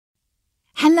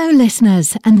Hello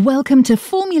listeners and welcome to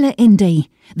Formula Indie,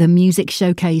 the music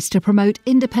showcase to promote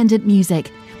independent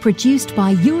music, produced by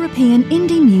European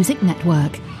Indie Music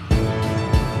Network.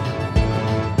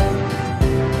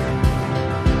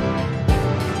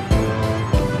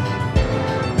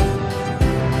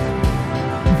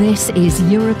 This is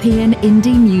European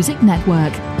Indie Music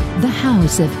Network, the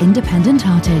house of independent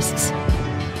artists.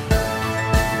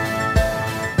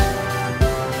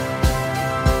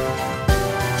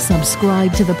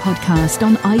 Subscribe to the podcast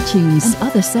on iTunes and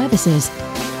other services.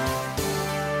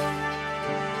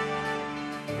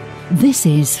 This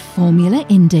is Formula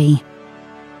Indie.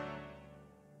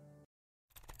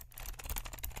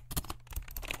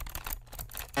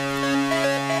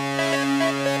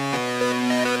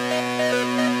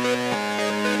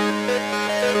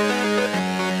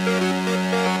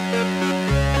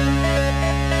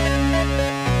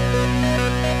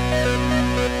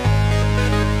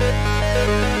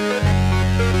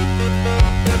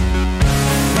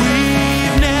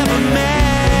 Never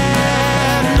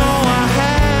met, no, our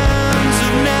hands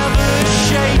have never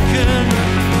shaken.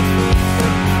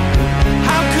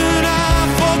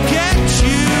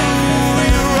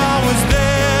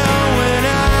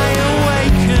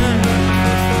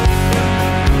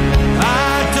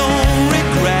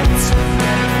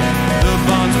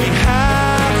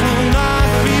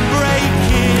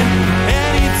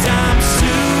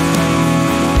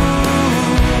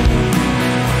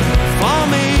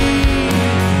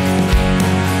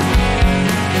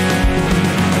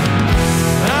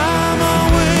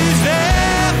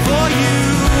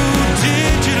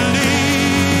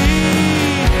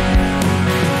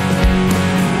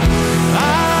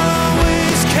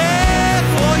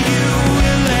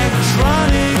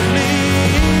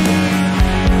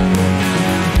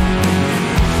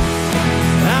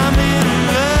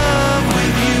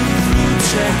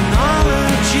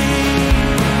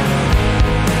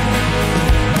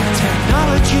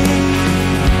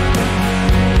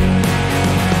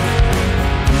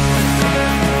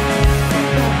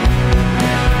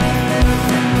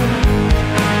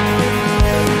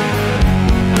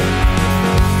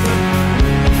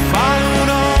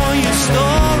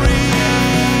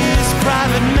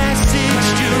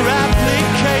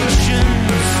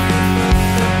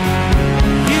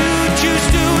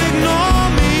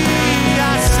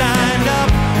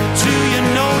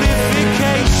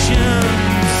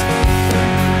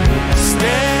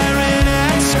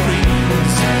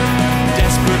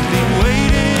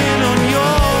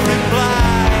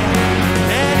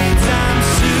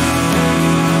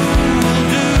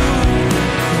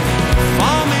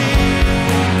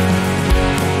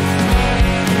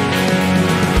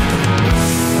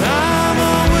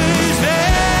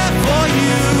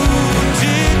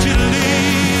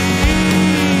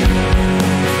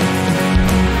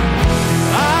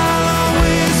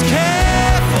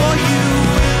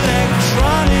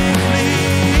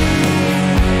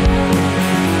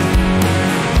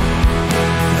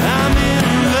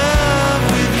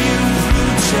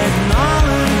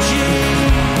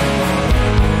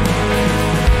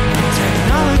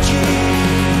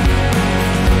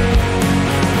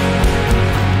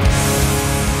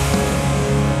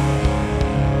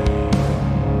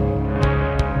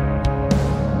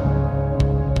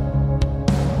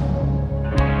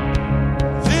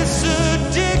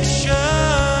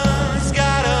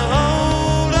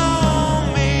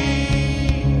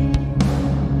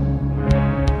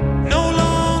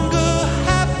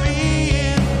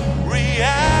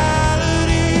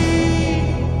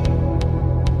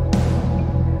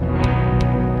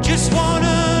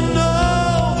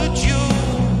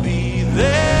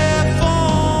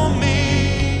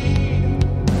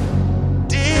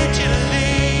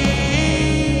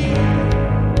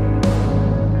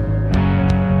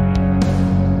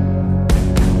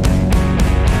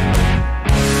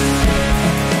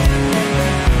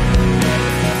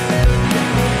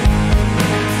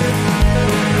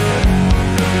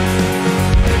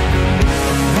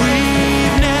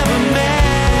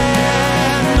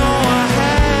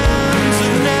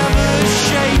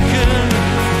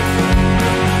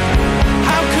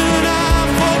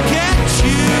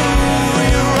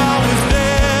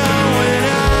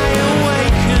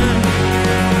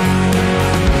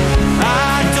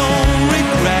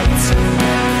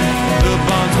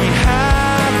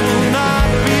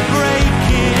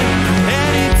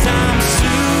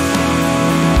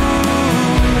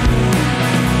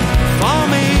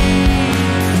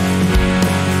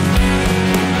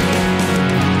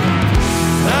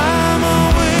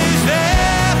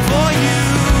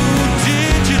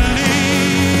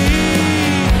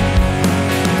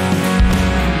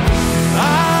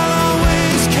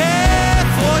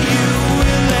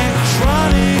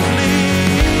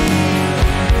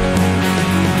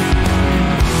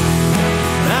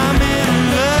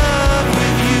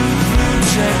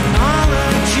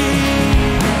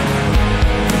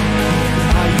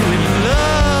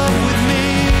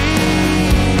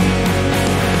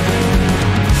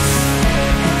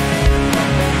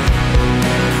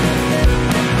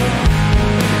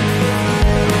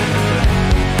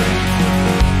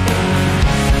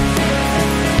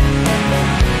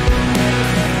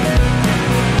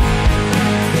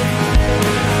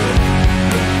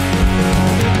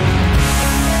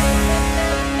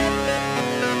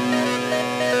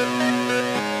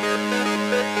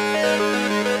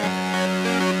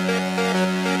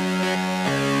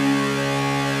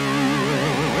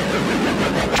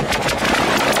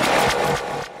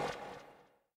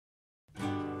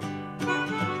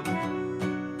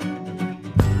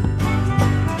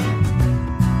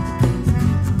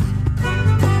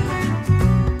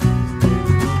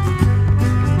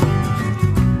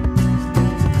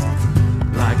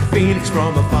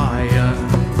 from a fire,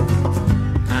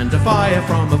 and a fire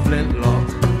from a flintlock.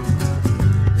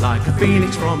 Like a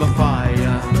phoenix from a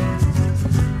fire,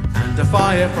 and a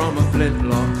fire from a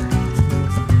flintlock.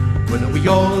 When we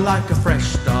all like a fresh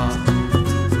start,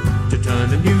 to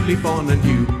turn a new leaf on a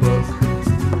new book.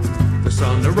 The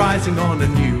sun arising on a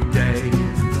new day,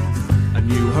 a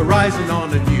new horizon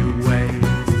on a new way.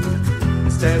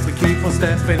 Instead we keep on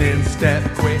stepping in step,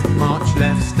 quick march,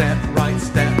 left step, right,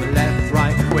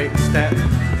 quick step.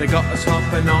 They got us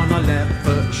hopping on our left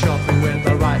foot, shopping with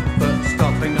the right foot,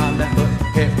 stopping our left foot,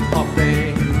 hip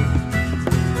hopping.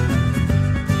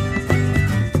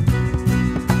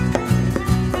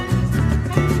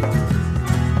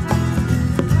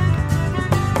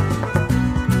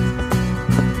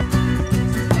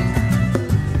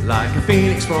 Like a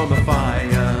phoenix from a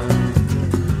fire,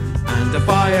 and a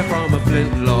fire from a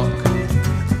flintlock.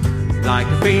 Like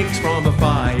a phoenix from a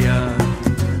fire,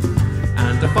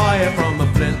 and a fire from a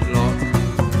flintlock.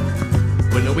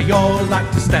 When we all like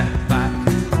to step back,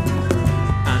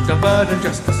 and a burden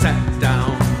just to set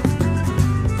down,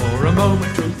 for a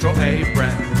moment to draw a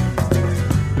breath,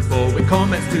 before we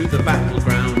commence to the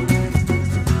battleground.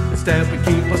 Instead we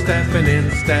keep on stepping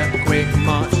in step, quick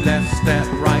march, left step,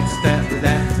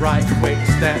 right, quick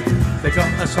step. They got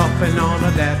us hopping on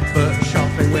our left foot,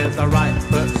 shopping with our right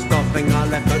foot, stopping our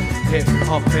left foot, hip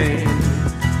hopping.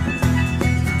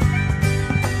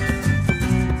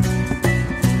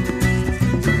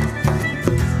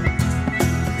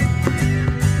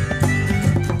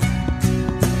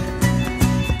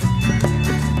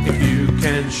 If you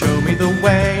can show me the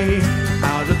way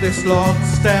out of this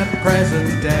lockstep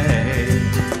present day,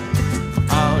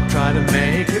 I'll try to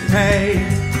make it pay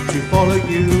to follow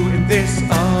you in this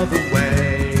other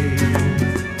way,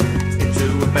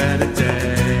 into a better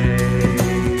day,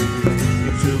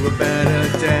 into a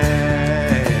better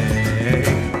day,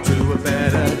 into a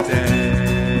better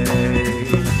day,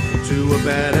 into a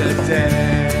better day.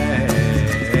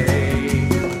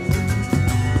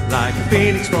 Like a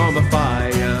phoenix from a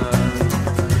fire,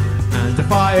 and a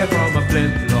fire from a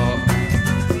flintlock.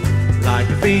 Like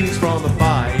a phoenix from a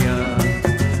fire,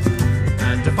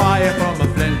 and a fire from a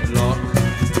flintlock.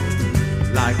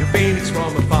 Like a phoenix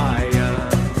from a fire,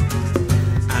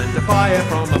 and a fire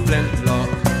from a flintlock.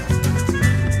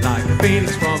 Like a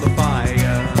phoenix from a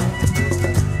fire,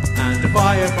 and a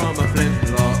fire from a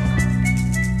flintlock.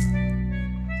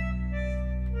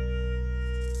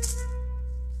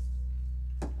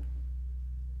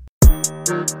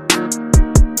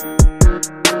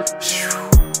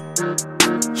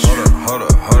 Hold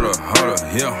up,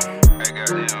 yeah.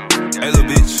 Hey, little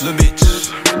bitch,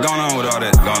 gone on with all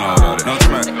that, no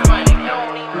smack.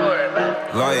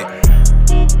 Like,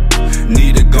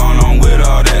 need to gone on with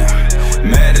all that.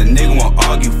 Mad a nigga won't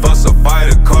argue, fuss a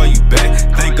fighter, call you back.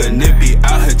 Think a nippy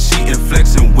out here cheating,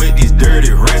 flexing with these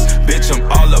dirty rats. Bitch, I'm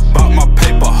all about my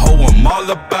paper, ho, I'm all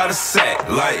about a sack.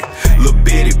 Like, little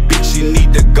bitty bitch, you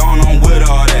need to gone on with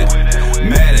all that.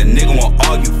 Mad a nigga won't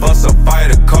argue, fuss a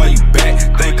fighter, call you back.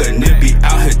 Think a nippy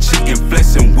out here cheating,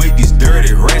 flexing with these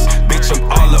dirty rats. Bitch, I'm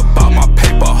all about my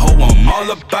paper, ho, I'm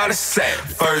all about a sack.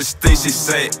 First thing she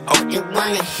say, oh, you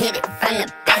wanna hit it from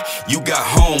the back. You got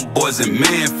homeboys and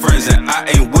man friends and I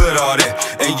ain't with all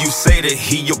that. And you say that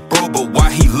he your bro, but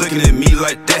why he looking at me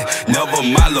like that? Never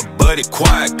my little buddy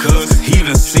quiet, cause he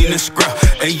done seen the scrap.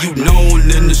 And you known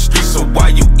in the street, so why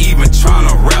you even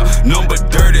tryna rap? Number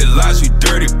dirty lies, you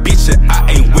dirty bitch, and I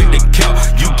ain't with the count.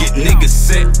 You get niggas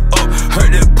set up,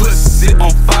 heard that pussy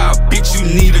on fire, bitch, you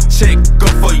need a check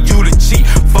up for you to cheat.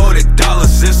 $40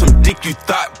 and some dick you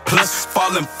thought plus,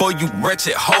 falling for you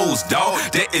wretched hoes, dawg,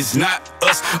 that is not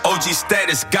us. OG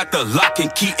status got the lock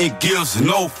and key and gives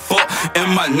no fuck.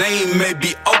 And my name may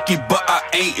be Okie, but I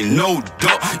ain't no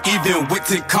dope. Even with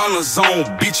 10 corners on,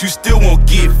 bitch, you still won't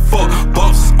get fucked.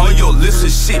 Bumps on your list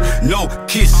of shit, no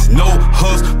kiss, no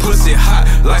hugs. Pussy hot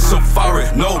like Safari,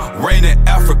 no rain in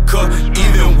Africa.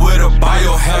 Even with a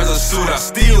biohazard suit, I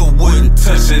still wouldn't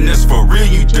touch, and that's for real,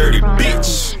 you dirty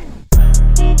bitch.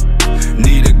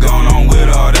 Need to gone on with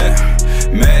all that.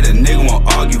 Mad a nigga won't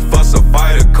argue, fuss a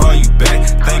fighter, call you back.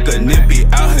 Think a nippy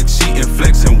out here cheating,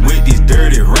 flexing with these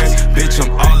dirty rats. Bitch,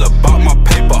 I'm all about my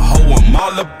paper, ho, I'm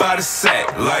all about a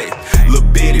sack. Like, little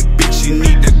bitty bitch, you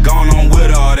need to gone on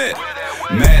with all that.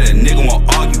 Mad a nigga won't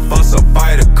argue, fuss a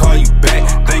fighter, call you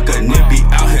back. Think a nippy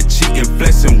out here cheating,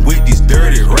 flexing with these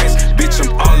dirty rats. Bitch,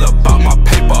 I'm all about my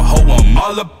paper, ho, I'm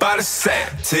all about a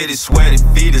sack. Titty sweaty,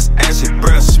 feet is ashy,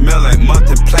 breath smell like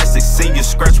molten plastic. Seen you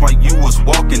scratch while you was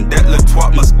walking, that little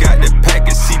twat must got that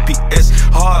package. CPS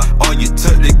hard on you,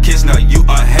 took the kiss, now you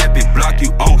unhappy. Block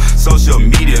you on social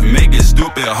media, make it stupid.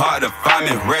 stupid, hard to find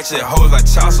me. Ratchet hoes like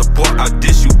child support. I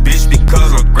dish you, bitch, because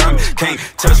I'm grimy. Can't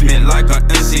touch me like an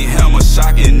NC Hammer.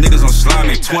 Shocking niggas on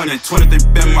slimy. 2023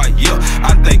 been my year.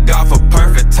 I thank God for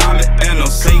perfect timing. And I'm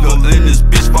single in this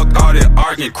bitch. Fuck all that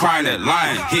arguing, crying, that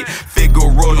lying. Hit figure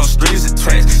roll on streets of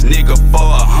tracks. Nigga for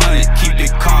 100. Keep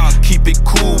it calm, keep it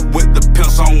cool with the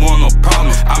pimps. I don't want no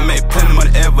problem. I made plenty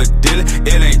money evidently.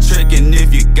 It ain't tricking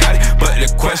if you got it. But the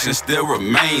question still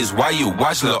remains, why you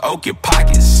watch Lil' Okie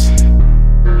Pockets?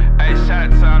 Hey, shout out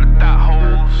to all the thought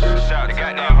hoes. Shout out to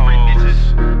goddamn freak bitches.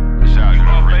 Shout out to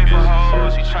all freak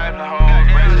hoes. You trifling hoes.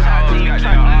 Ratchet hoes.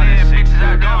 Goddamn all these bitches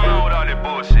out there. Going on with all that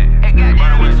bullshit. Hey,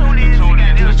 goddamn, we tune in.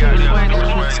 Goddamn,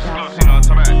 exclusive. You know what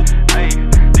I'm talking about? Hey,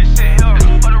 this shit here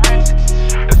for the ratchets.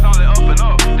 It's only up and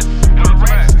up. This is for the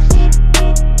ratchets.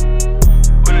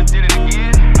 We done did it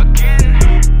again,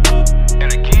 and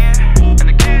again, and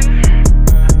again.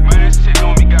 Man, this shit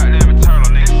gon' be goddamn eternal,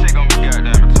 nigga. This shit gon' be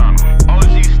goddamn eternal.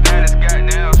 OG status,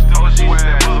 goddamn, still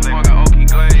swearing motherfucking Okie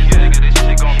glaze, nigga. This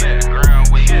shit gon' be the ground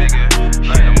with you, nigga.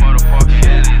 Like the motherfucking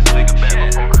aliens, nigga, back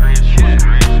before creation.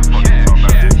 Fuck you talking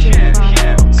about?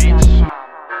 Yeah, bitch.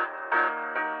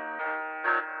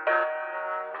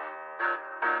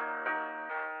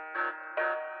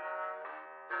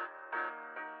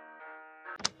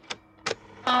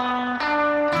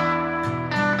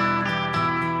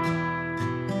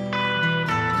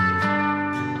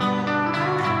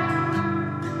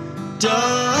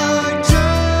 Dark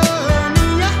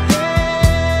journey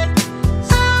ahead.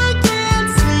 I can't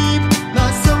sleep, my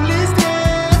soul is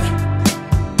dead.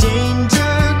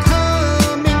 Danger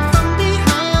coming from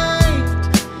behind.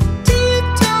 Deep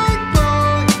dark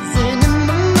poison in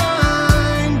my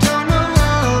mind. Don't know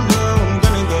how low I'm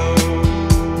gonna go.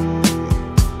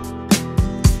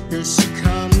 Here she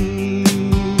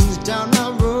comes down my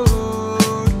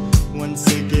road once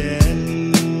again.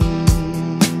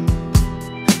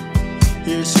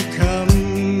 Here she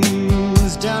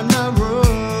comes down my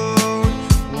road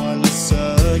once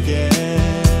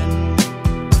again.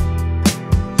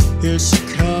 Here she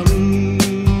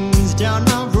comes down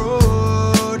my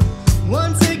road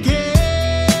once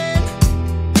again.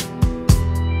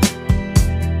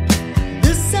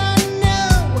 This I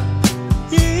know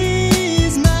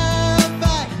is my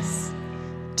vice.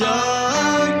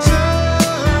 Dark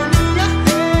journey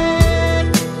ahead.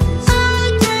 I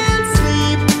can't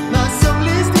sleep, my soul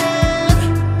is dead.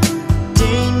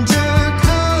 Danger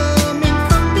coming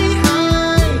from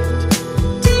behind.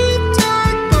 Deep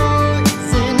dark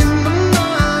poison in my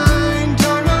mind.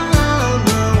 Don't know how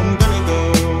low I'm gonna go.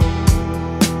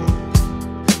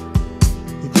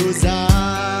 Those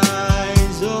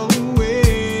eyes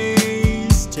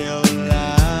always tell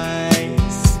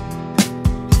lies.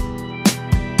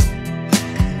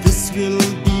 This will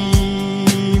be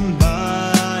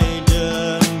my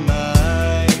demise.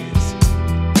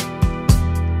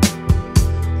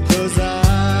 Those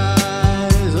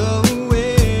eyes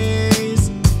always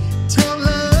tell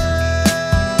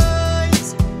lies.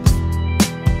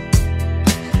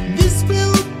 This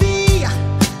will be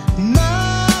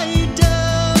my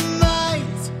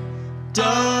demise.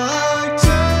 Dark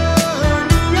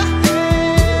journey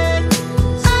ahead.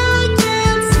 I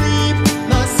can't sleep,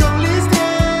 my soul is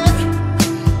dead.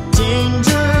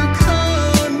 Danger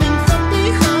coming from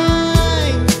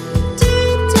behind.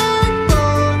 Deep dark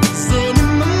poison in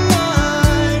my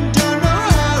mind. Don't know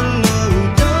how low.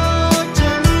 Dark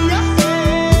journey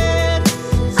ahead.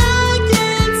 I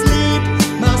can't sleep,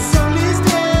 my soul is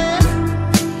dead.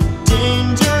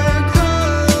 Danger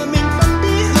coming from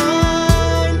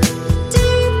behind.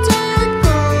 Deep dark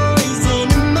poison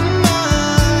in my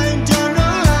mind. Don't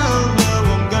know how low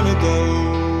I'm gonna go.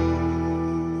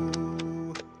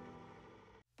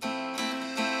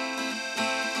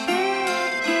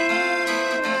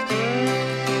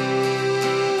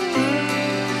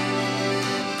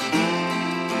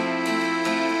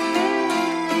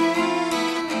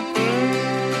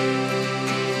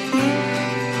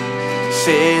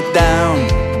 Sit down.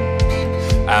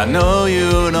 I know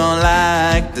you don't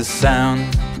like the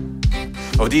sound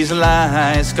of these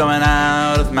lies coming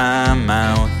out of my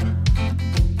mouth.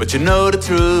 But you know the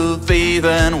truth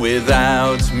even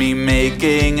without me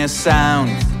making a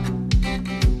sound.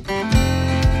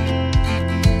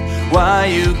 Why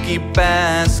you keep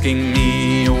asking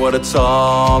me what it's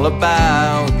all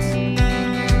about?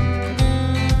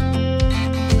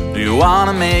 Do you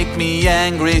wanna make me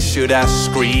angry? Should I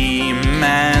scream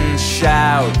and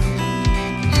shout?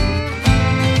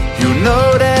 You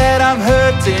know that I'm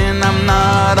hurting, I'm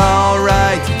not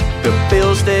alright. The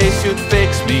pills, they should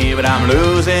fix me, but I'm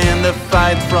losing the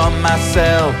fight from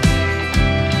myself.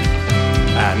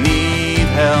 I need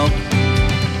help.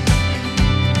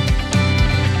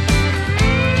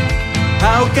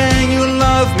 How can you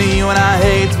love me when I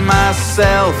hate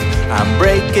myself? I'm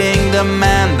breaking the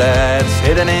man that's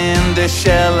hidden in the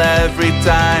shell every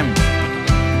time.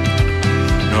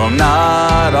 No, I'm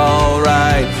not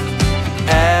alright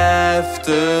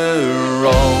after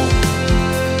all.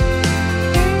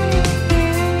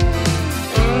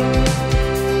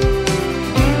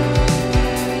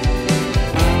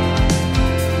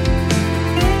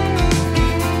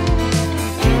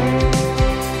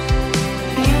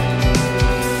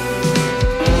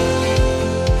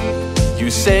 You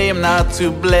say I'm not to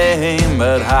blame,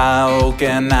 but how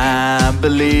can I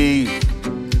believe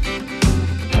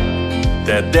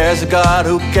that there's a God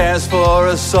who cares for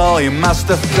us all? You must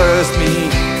have cursed me.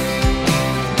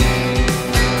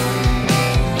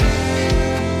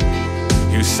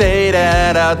 You say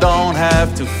that I don't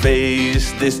have to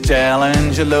face this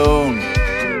challenge alone,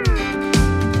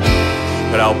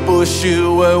 but I'll push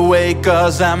you away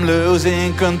 'cause I'm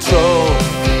losing control.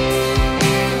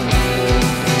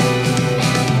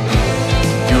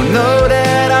 You know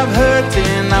that I'm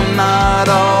hurting, I'm not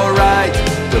alright.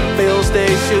 The pills,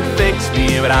 they should fix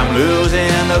me, but I'm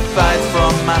losing the fight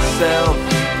from myself.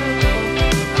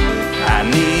 I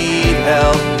need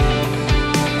help.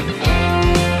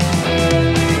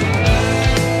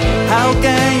 How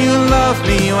can you love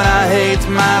me when I hate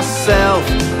myself?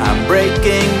 I'm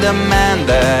breaking the man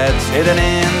that's hidden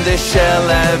in the shell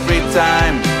every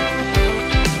time.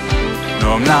 No,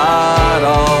 I'm not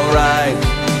alright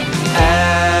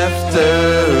after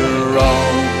all.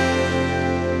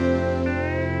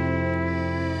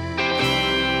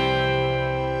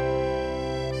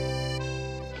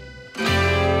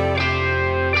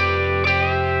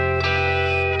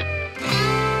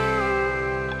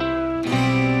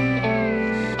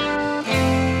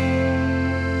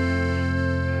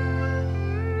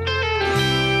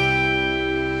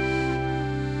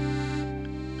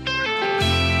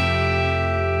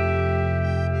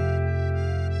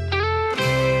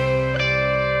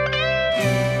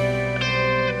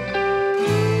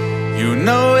 You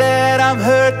know that I'm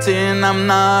hurting, I'm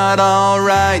not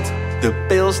alright. The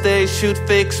pills, they should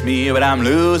fix me, but I'm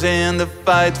losing the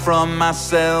fight from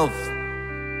myself.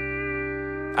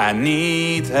 I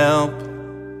need help.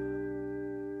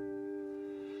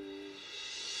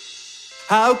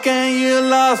 How can you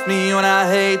love me when I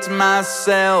hate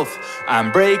myself?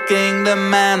 I'm breaking the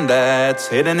man that's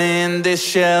hidden in this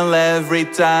shell every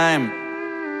time.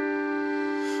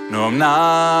 No, I'm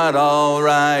not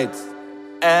alright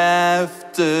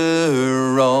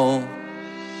after all.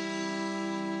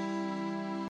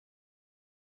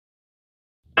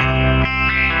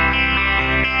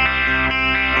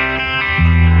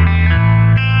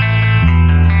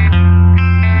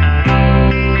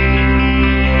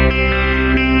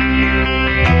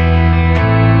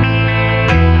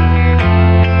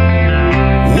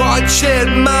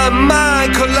 Watching my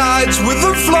mind collides with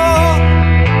the floor.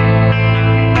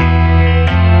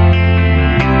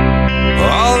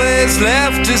 All that's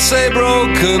left is a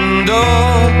broken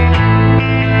door.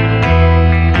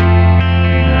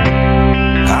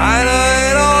 I know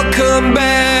it'll come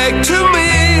back to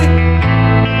me.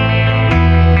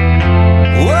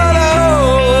 What a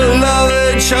whole other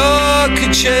chalk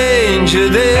could change a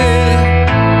day.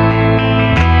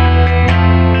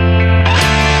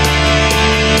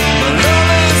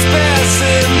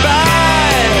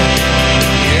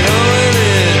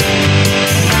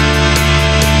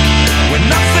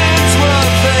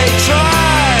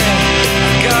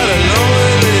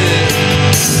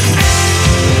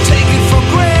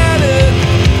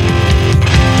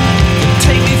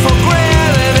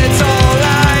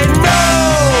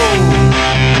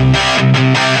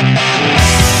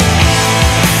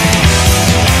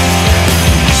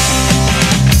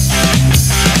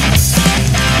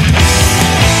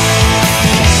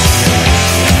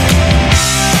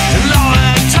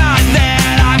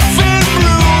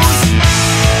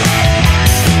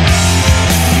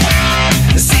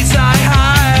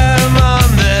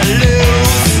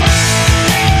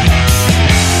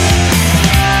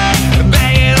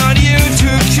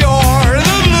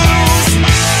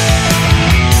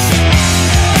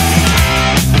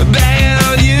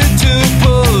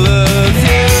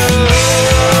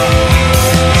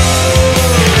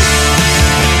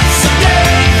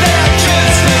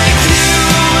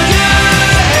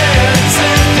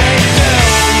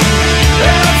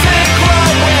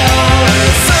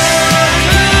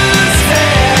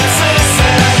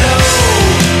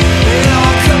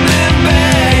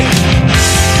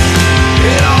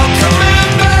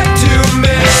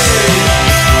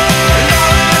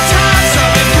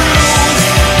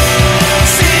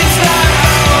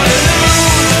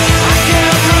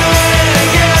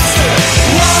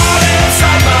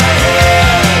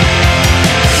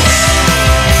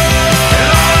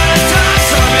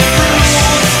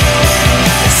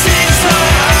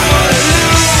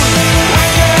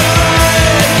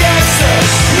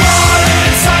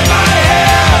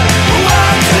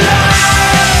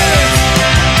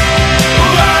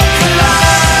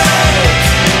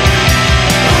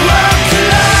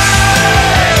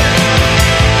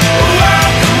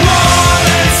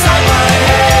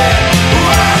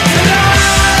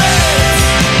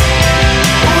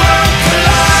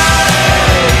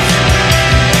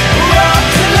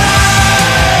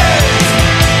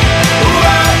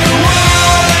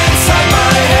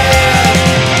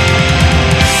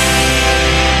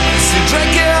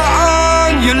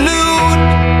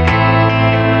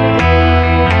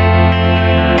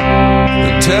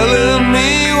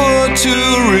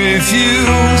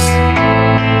 refuse.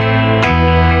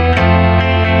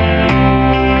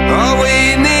 All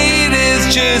we need is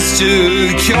just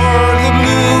to cure the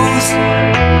blues.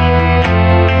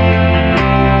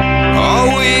 All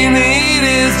we need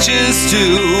is just to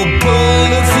pull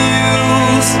the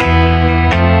fuse.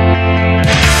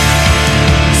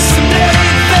 Someday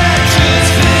that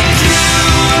just makes you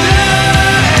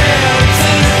laugh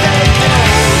since they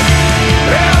don't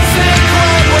answer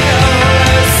quite well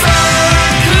as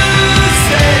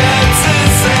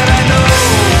circumstances, and I know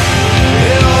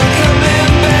it all coming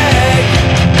back.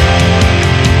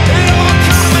 It all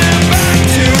coming back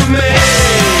to me.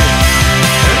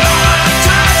 And all the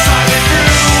times I've been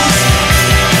bruised,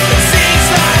 it seems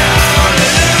like I only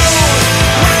lose.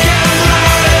 Working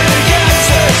around it against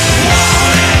the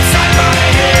wall inside my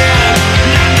head.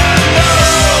 And I know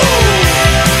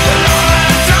that all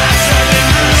the times I've been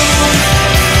bruised,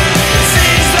 it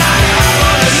seems like I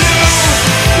only lose.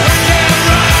 Working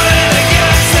around it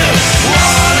against the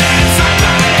wall inside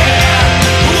my head.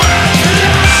 Where could I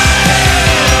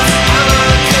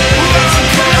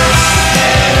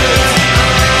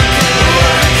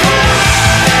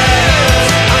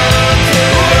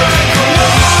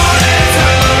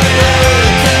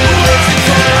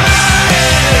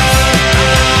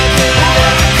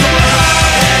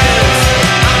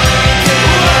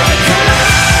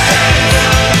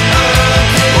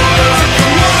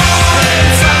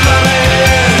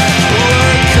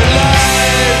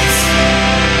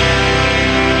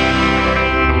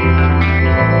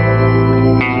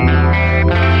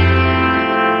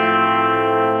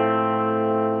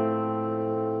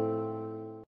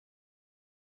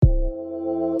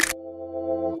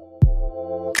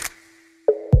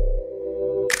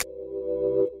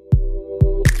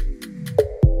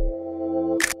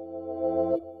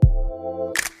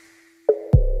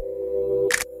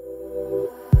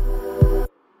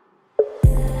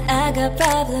I got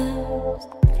problems,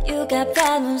 you got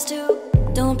problems too.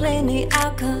 Don't blame the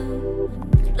outcome,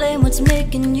 blame what's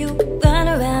making you run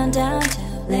around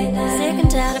downtown late night. Sick and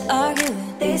tired of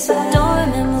arguing, don't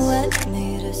remember what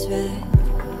made us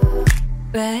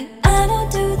right. I don't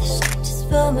do this shit just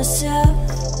for myself.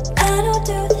 I don't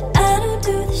do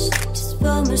this shit just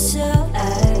for myself. I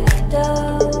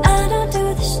don't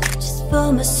do this shit just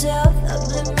for myself. I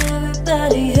blame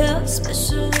everybody else,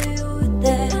 especially you with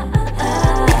that.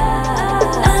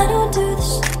 I don't do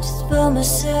this shit just for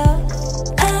myself.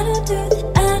 I don't do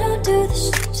this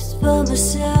shit just for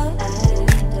myself.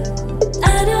 I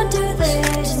don't do this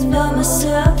shit just for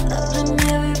myself. I blame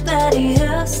everybody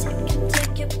else. You can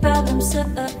take your problems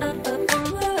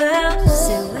somewhere else.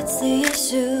 So what's the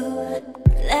issue?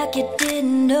 Like you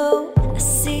didn't know. I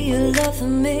see your love for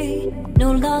me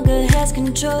no longer has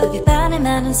control of your body,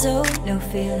 mind, and soul. No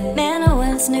feeling, man, no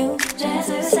one's new. Just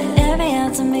every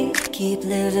ounce of me, keep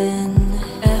living.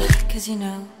 Cause you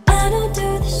know I don't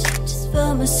do this shit just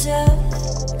for myself.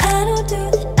 I don't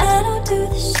do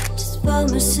this shit just for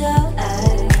myself. I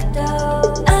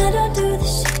don't do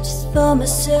this shit just for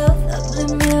myself. I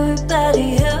blame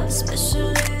everybody else,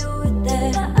 especially you with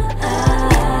that. I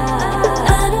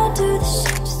don't do this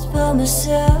shit just for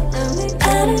myself. I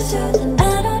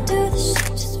don't do this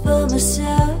shit just for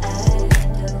myself.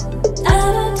 I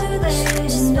don't do this shit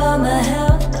just for my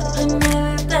health. I blame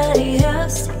everybody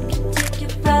else. You can take your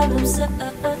problems up.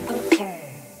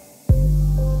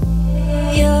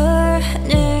 Your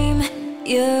name,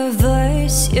 your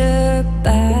voice, your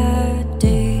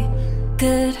body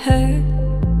could hurt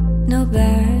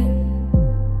nobody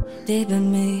but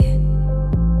me.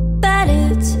 But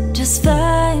it's just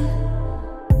fine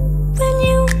when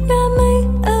you remind me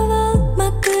of all my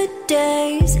good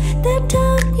days. That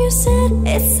time you said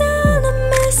it's all a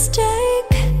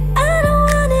mistake. I don't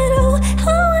want it all.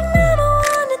 Oh, I never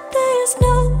wanted this.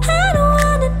 No, I don't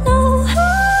want it. No.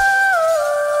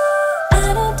 I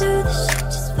don't do this shit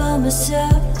just for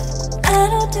myself. I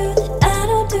don't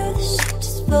do this shit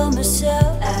just for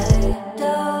myself. I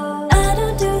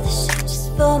don't do this shit just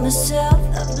for myself.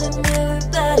 I blame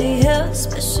everybody else,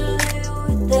 especially you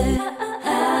with that. I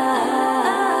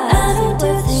don't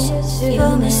do this shit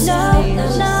for myself. I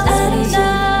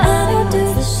don't do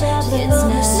this shit for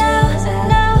myself. I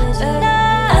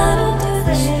don't do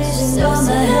this shit just for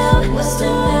my health. What's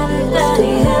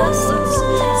everybody else?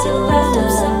 So wrapped up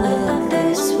somewhere on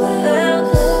this world.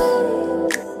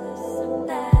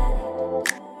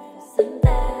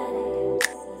 Somebody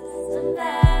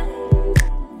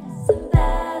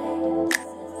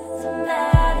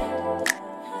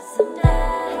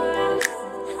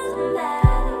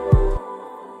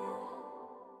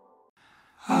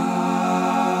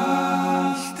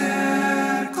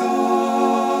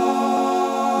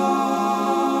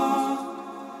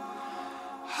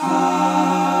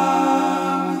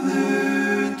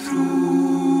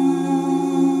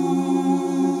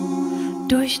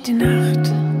durch die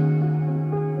Nacht,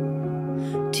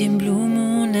 dem Blue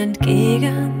Moon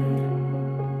entgegen,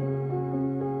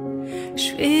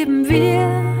 schweben wir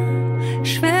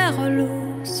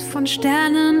schwerelos von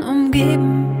Sternen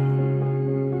umgeben.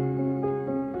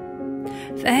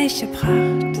 Welche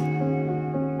Pracht,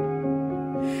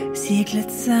 sie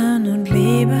glitzern und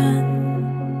leben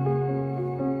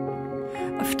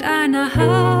auf deiner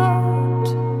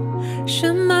Haut,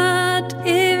 schimmert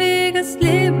ewiges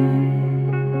Leben.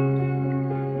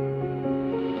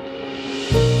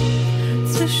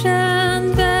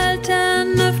 Zwischen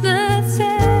Welten öffnet sich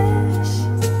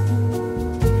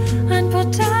ein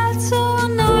Portal zur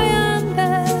neuen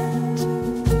Welt,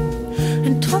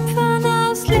 ein Tropfen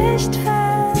aus Licht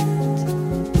fällt.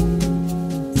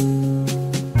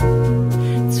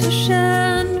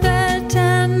 Zwischen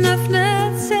Welten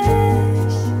öffnet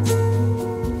sich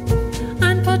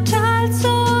ein Portal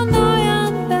zur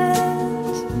neuen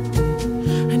Welt,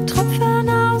 ein Tropfen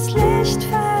aus Licht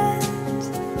fällt.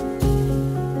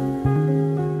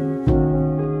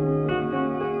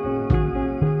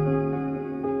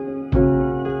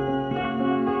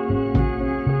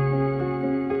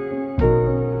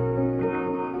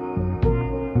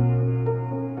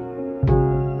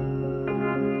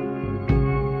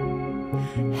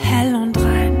 Hell und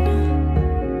rein,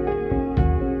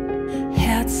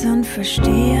 Herzen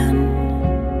verstehen.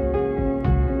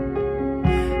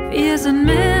 Wir sind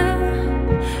mehr,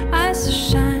 als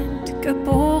es scheint,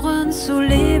 geboren zu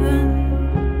leben.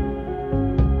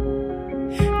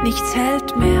 Nichts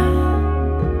hält mehr,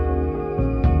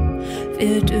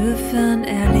 wir dürfen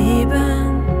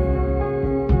erleben.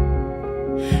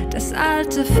 Das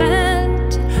Alte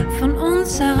fällt von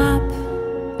uns herab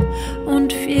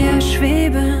und wir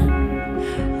schweben.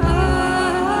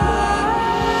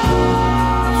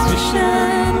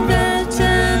 Zwischen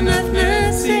Welten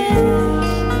öffnet sich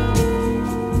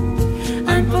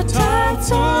ein Portal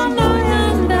zur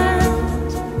neuen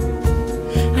Welt,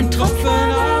 ein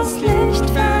Tropfen aus Licht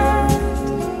fällt.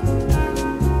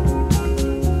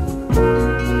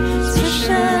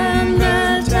 Zwischen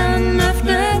Welten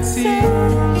öffnet sich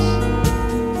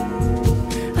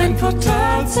ein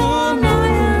Portal zur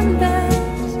neuen Welt,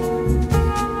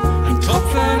 ein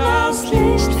Tropfen aus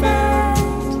Licht fällt.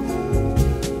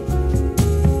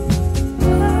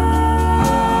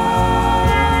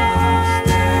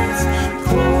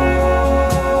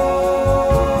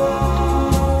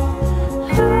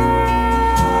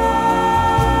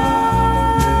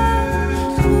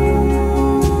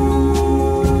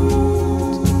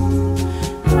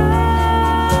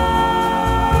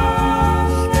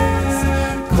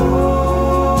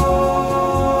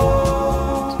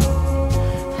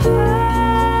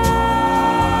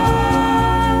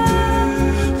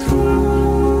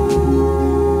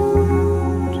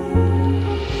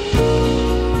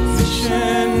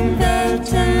 Zwischen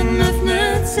Welten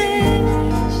öffnet sich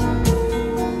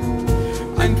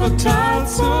ein Portal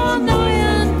zur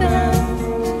neuen Welt,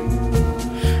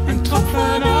 ein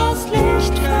Tropfen aus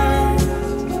Licht fällt.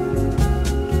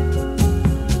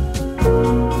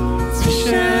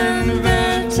 Zwischen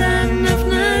Welten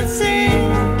öffnet sich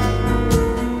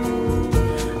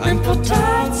ein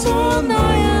Portal zur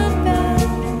neuen Welt,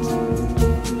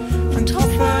 ein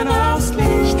Tropfen aus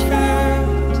Licht fällt.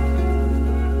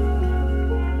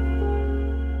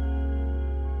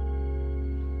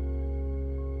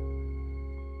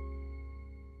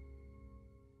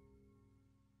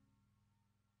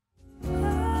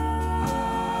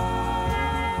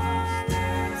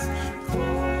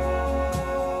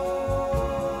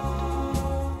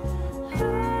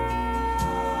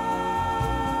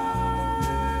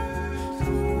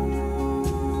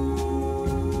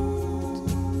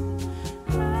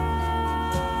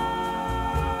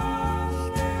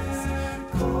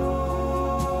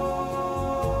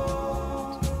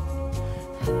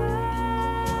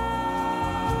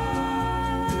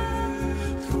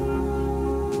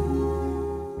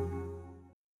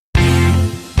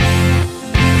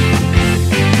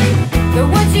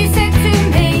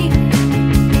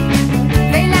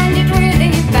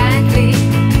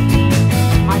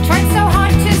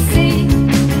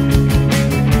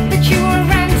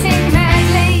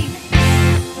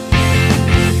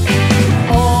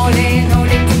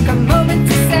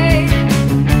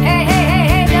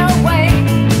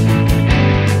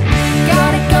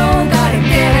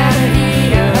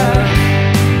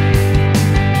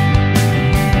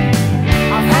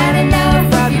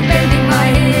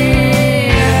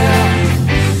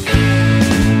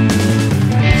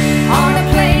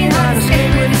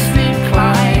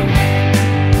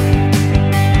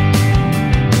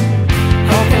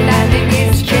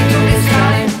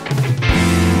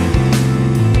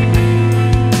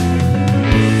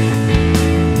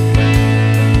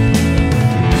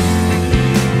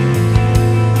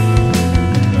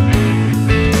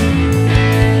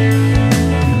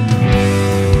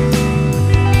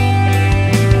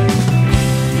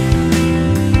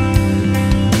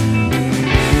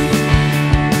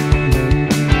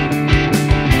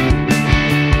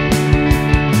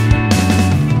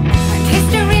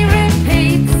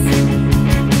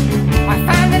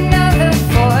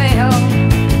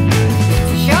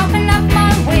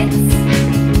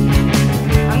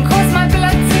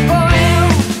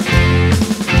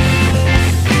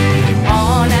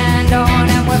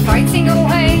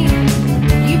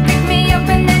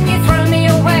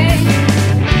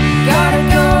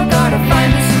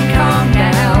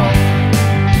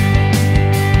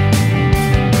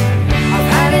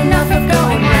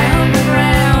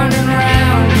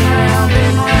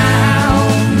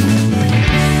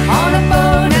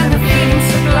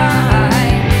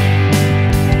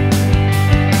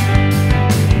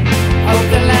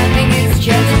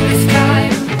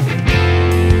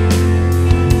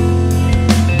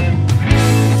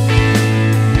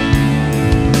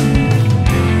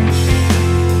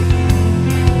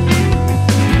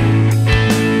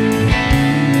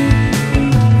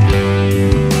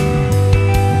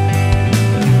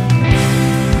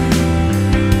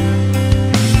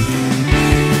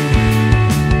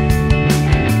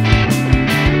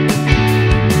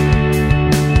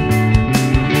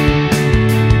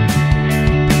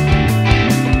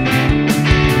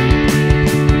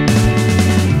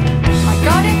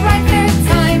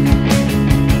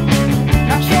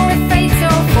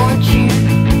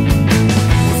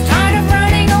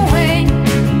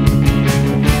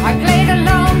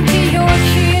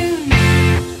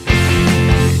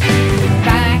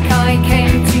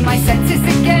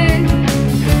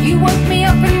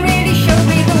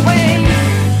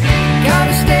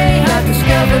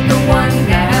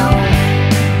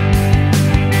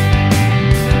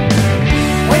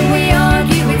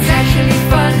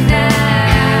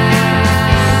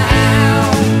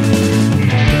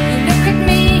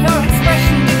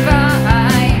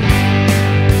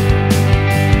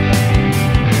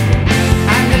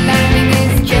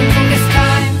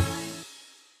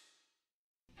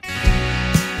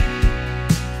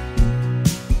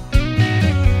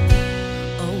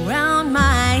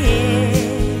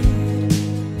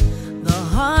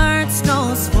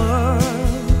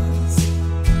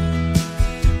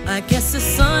 guess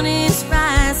the sun is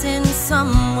rising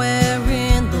somewhere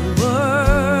in the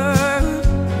world.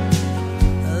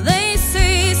 They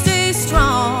say stay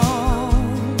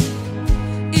strong,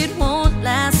 it won't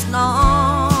last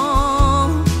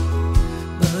long.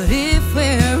 But if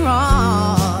we're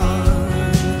wrong,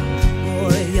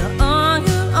 boy, you're on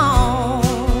your own.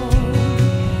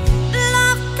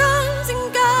 Love comes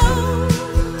and goes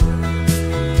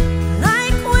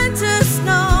like winter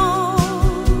snows.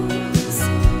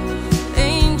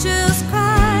 Angels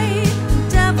cry,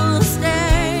 devils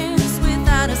dance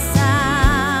without a sound.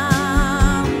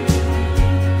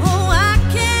 Oh, I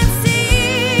can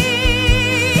see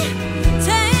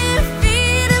 10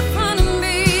 feet in front of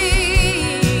me.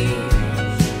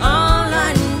 All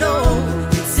I know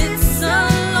is it's a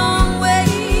long way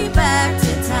back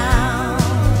to town.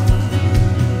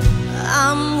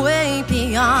 I'm way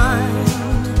beyond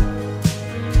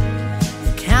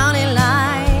the county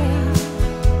line,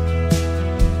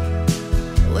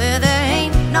 where there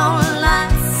ain't no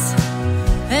lights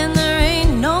and there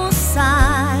ain't no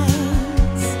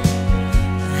signs.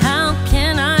 How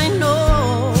can I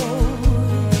know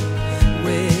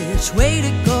which way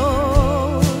to go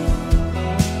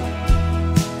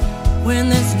when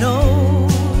there's no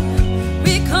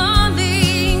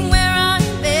recalling where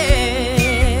I've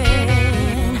been?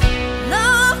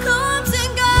 Love comes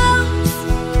and goes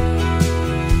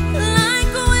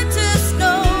like winter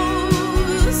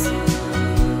snows.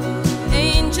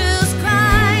 Angels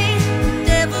cry,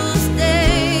 devils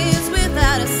dance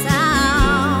without a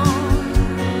sound.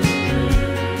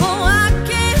 Oh, I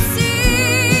can see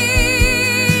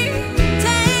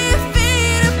 10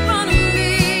 feet in front of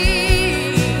me.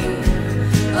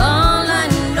 All I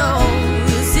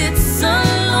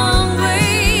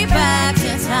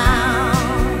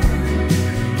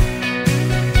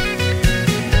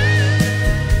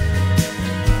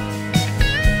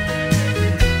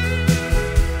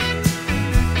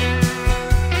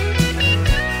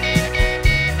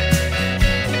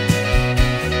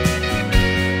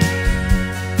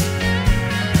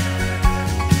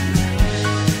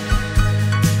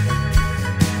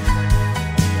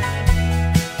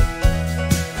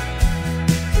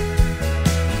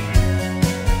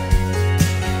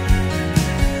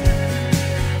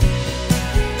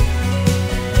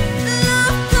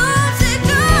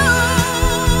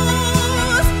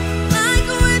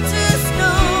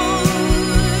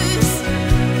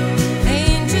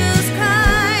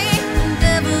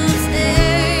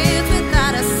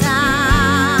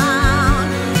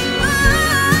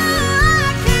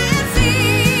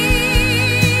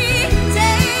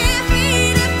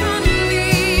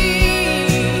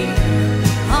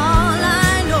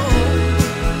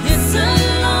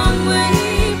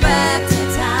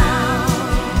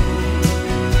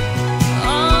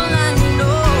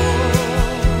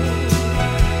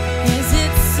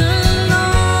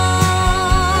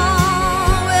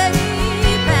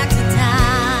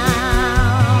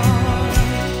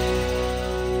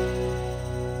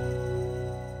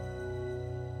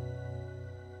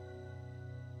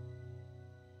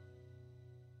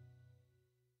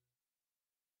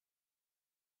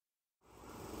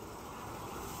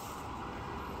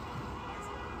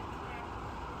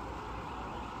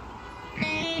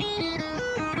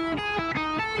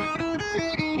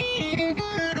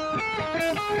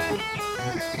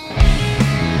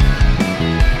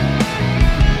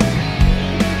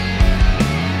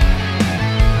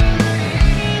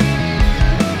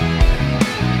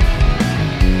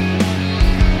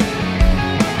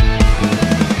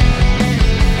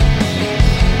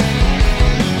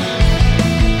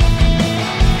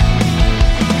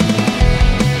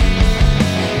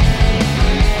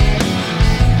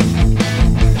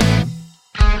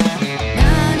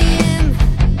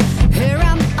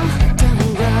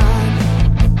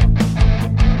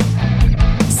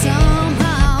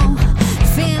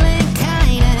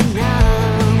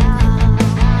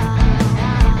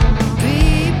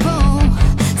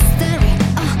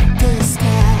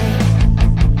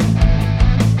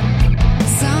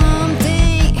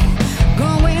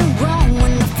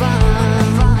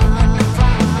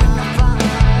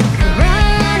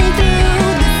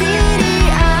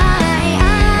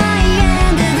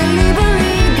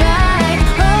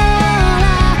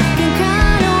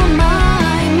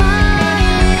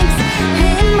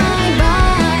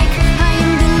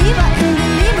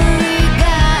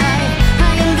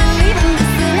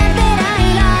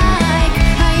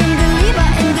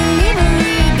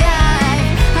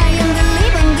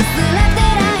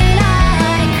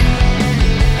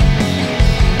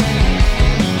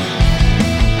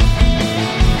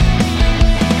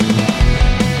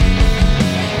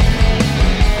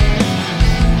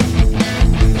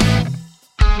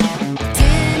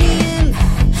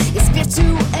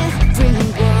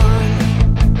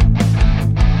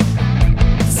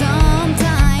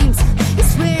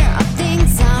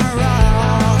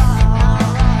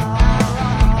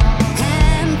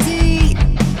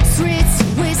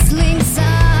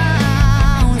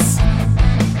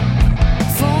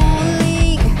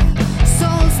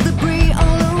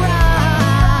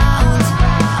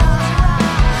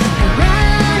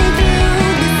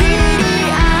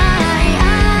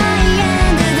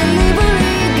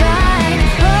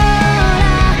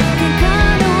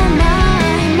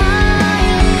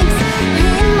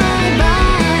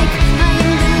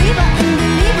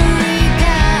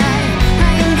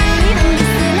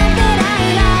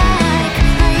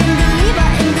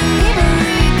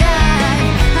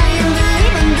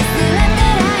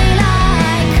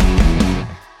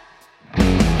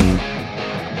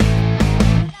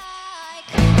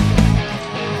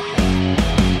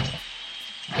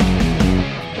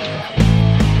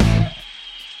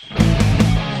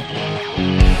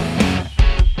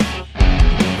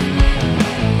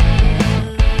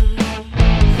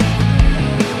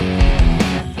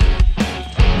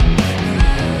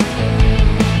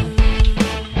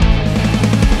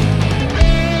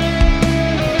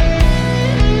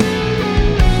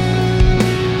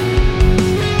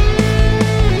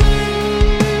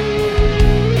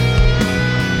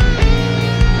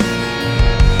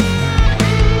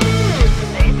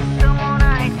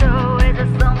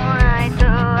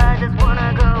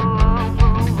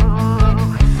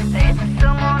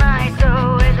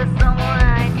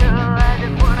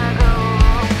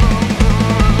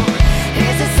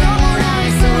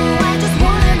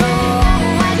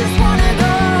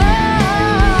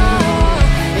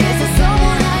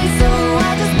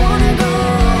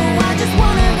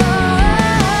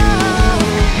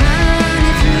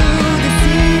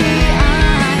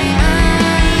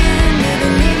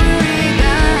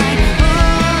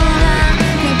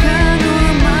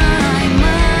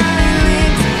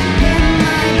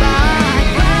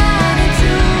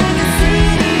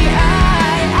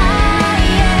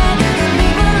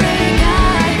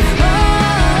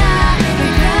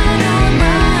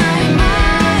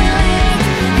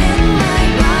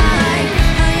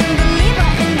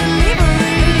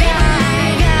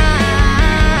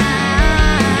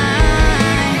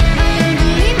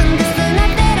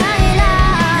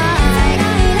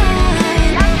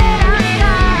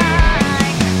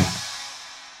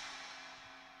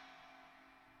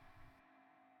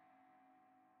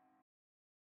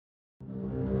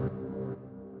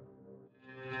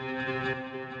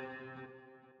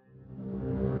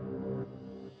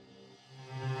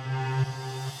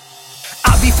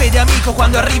chiede amico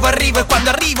quando arrivo e quando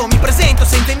arrivo mi presento,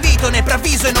 sento invito, ne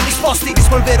preavviso e non mi sposti.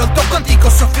 Rispolvero il tocco antico,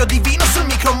 soffio divino sul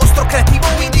micro, mostro creativo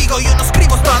indigo. Io non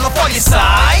scrivo, spano foglie,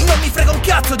 sai. Non mi frega un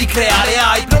cazzo di creare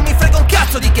hype, non mi frega un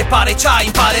cazzo di che pare c'hai.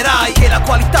 Imparerai che la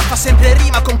qualità fa sempre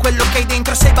rima con quello che hai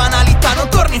dentro. Sei banalità, non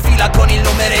torni in fila con il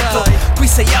numeretto. Qui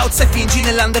sei out se fingi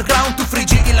nell'underground, tu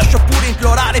frigi, ti lascio pure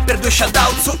implorare per 2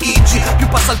 shoutout su IG. Più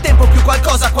passa il tempo più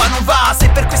qualcosa qua non va, se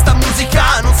per questa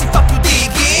musica non si fa più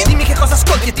dighi. Dimmi che cosa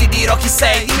ascolti e ti dirò chi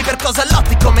sei, dimmi per cosa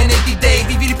lotti come nel D-Day.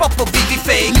 Vivi il pop o vivi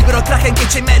fake, libero track anche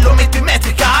c'è me, lo metto in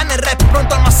metrica. Nel rap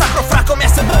pronto al massacro fra come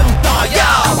essere voluta,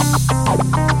 yeah.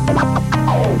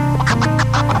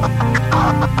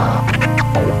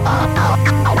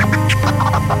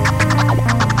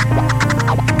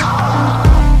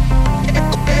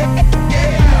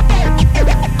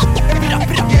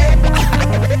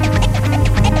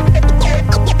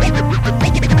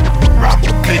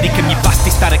 Credi che mi basti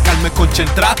stare calmo e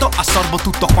concentrato? Assorbo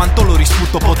tutto quanto lo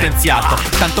risputo potenziato.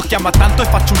 Tanto chiama tanto e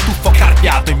faccio un tuffo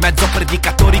carpiato in mezzo a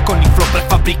predicatori con il flow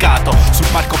prefabbricato. Sul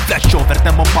palco flash over,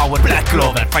 demon power, black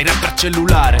clover. Fai rapper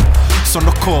cellulare,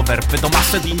 sono cover. Vedo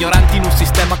masse di ignoranti in un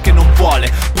sistema che non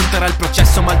vuole. Punterà il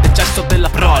processo ma il decesso della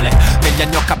prole. Negli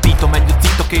anni ho capito, meglio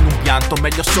zitto che in un pianto.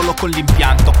 Meglio solo con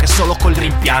l'impianto che solo col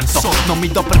rimpianto. Non mi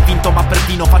do per vinto ma per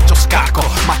vino faccio scacco.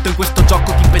 Matto in questo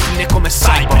gioco di pedine come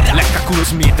cyborg. Lecca culo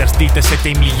Smithers, dite siete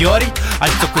i migliori.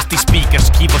 Alzo questi speaker,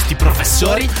 schivo sti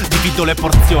professori. Divido le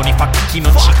porzioni, fa chi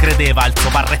non ci credeva. Alzo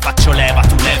barre e faccio leva,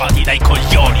 tu levati dai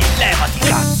coglioni. Levati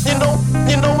cazzo.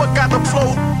 You know I got the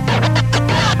flow.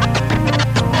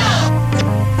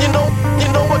 You know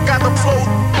I got the flow.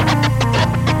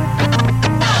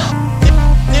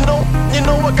 You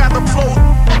know I got the flow.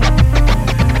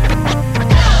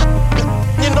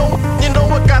 You know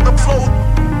I got the flow.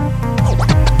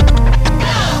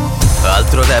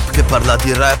 Altro rap che parla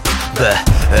di rap. Beh,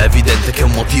 è evidente che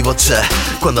un motivo c'è.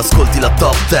 Quando ascolti la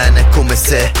top 10 è come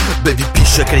se bevi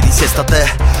piscio e credi sia sta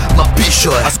te. Ma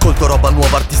piscio è. Ascolto roba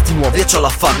nuova, artisti nuovi e c'ho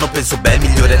l'affanno. Penso beh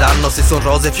miglioreranno, se son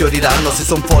rose fioriranno, se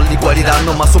son folli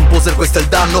guariranno. Ma son poser, questo è il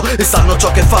danno. E sanno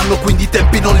ciò che fanno, quindi i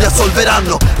tempi non li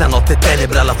assolveranno. La notte è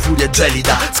tenebra, la furia è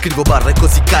gelida. Scrivo barre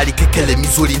così cariche che le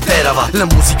misuri in terava. La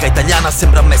musica italiana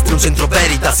sembra mestre un centro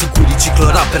veritas, in cui riciclo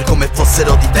rapper come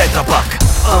fossero di Tetra Pak.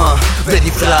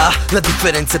 Vedi fra, la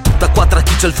differenza è tutta qua tra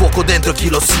chi c'è il fuoco dentro e chi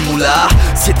lo simula.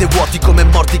 Siete vuoti come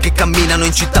morti che camminano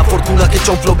in città. Fortuna che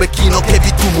c'è un flow becchino che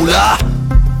vi tumula.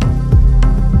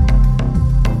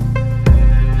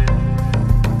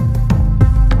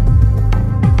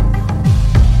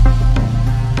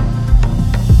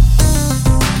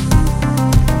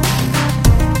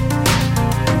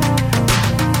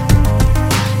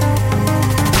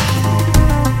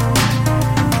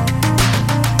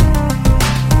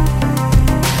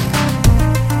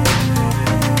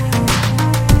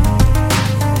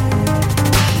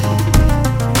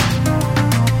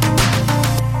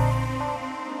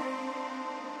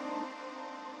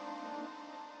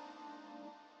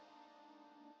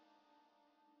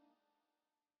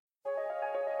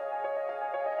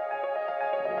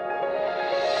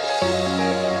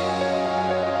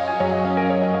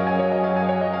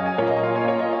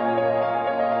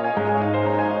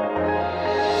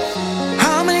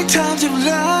 Times you've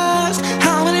lost,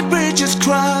 how many bridges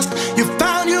crossed, you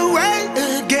found your way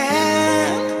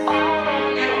again.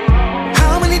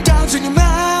 How many doubts in your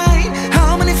mind,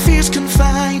 how many fears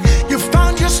confined, you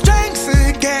found your strength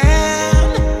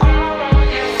again.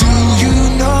 Do you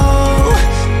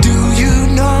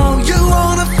know you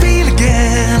wanna feel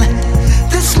again,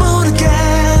 this mood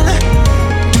again.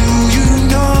 Do you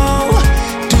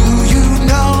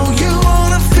know you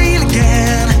wanna feel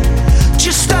again,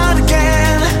 just start again.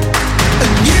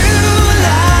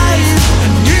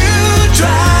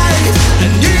 A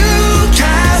new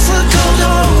castle called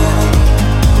home.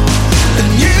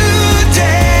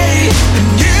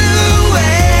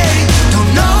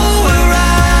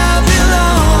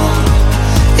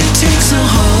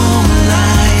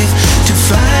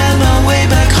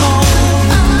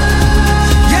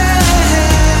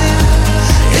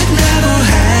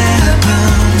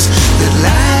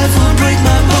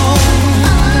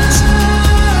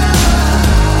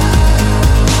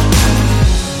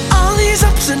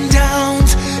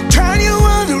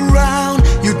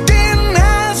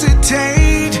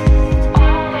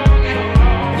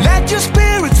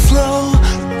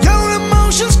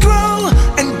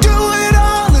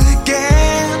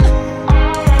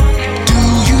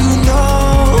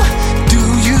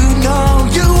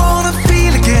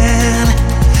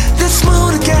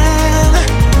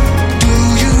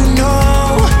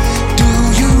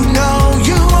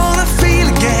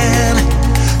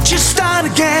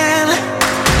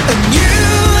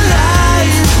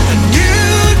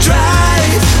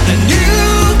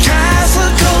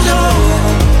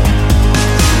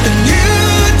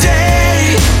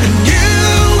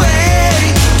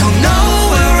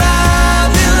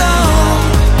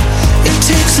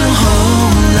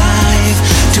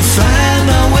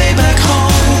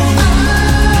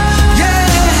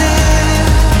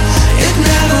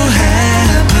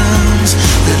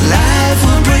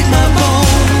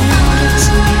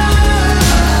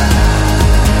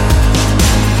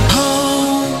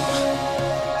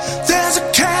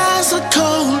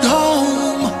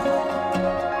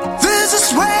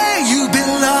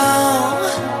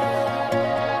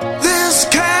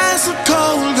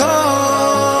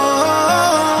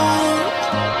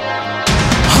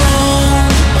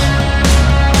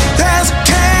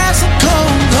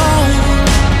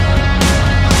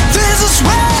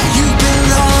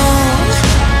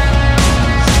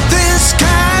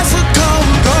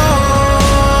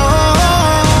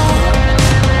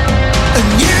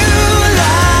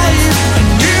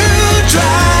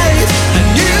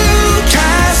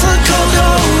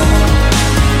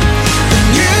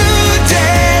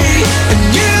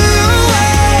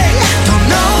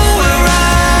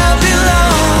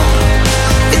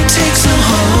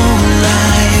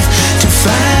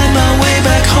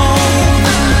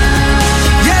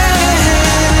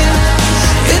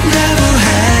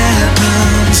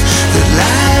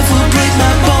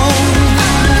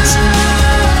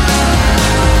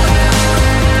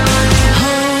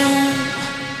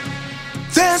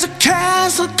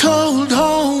 castle called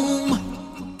home.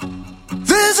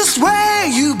 This is where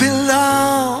you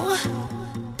belong.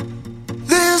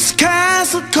 This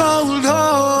castle called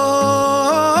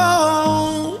home.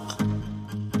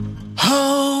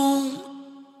 Home.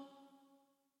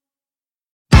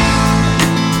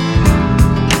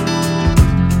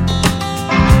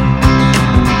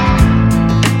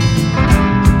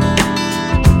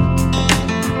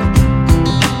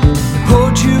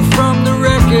 Pulled you from the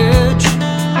wreckage,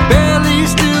 barely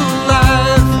still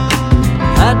alive.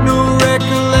 Had no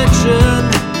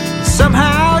recollection,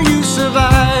 somehow you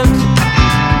survived.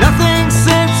 Nothing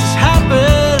since has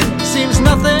happened, seems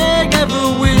nothing ever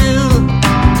will.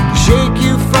 Shake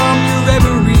you from your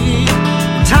reverie,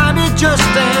 time it just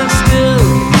stands still.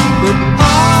 But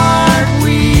aren't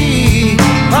we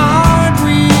ever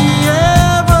free?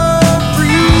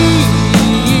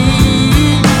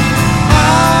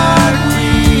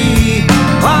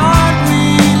 Aren't we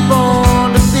born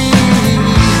to be?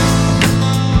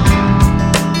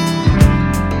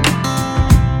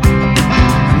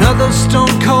 Another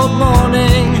stone cold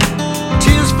morning,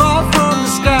 tears fall from the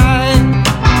sky.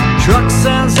 Truck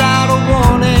sends out a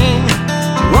warning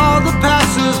to all the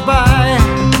passers-by.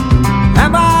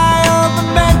 Am I of the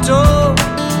mental,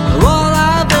 or all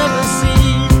I've ever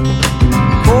seen?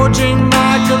 Forging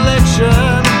my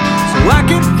collection so I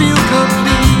can feel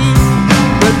complete.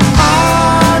 But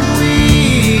aren't we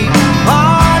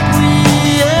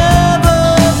ever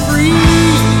free?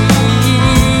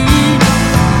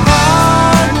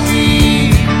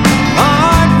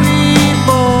 Aren't we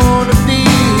born to be?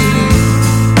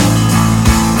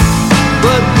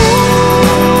 But all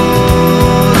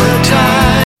the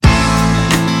time.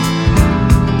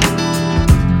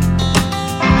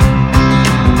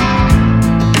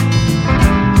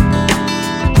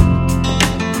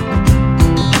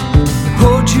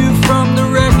 Pulled you from the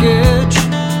wreckage,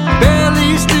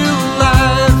 barely still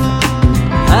alive.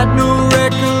 Had no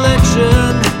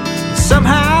recollection,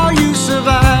 somehow you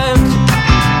survived.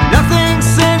 Nothing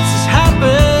since has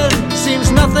happened,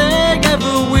 seems nothing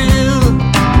ever will.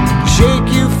 Shake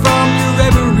you from your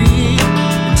reverie,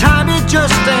 time it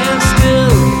just stands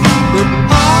still. But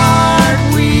aren't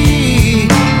we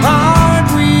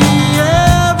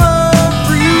ever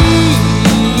free?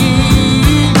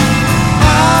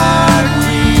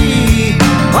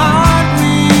 Aren't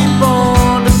we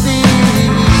born to be?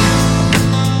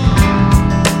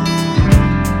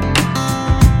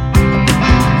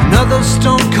 Another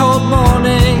stone cold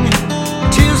morning,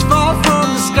 tears fall from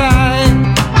the sky.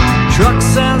 Truck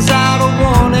sends out a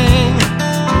warning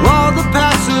to all the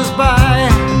passers-by.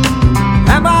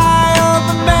 Am I of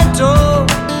the mental,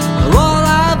 or all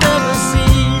I've ever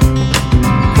seen?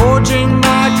 Forging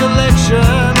my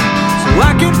collection so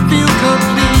I can feel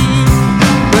complete.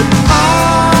 But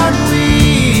aren't we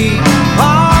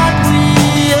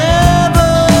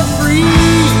ever free?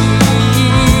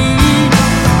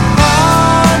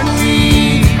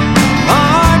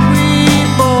 Aren't we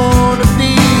born to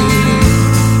be?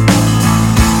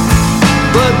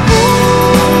 But all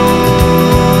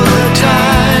the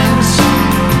times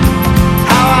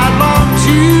how I long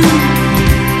to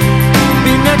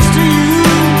be next to you,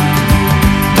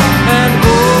 and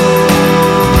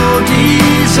oh,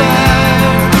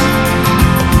 desire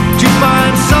to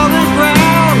find solid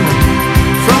ground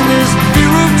from this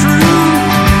fear of truth.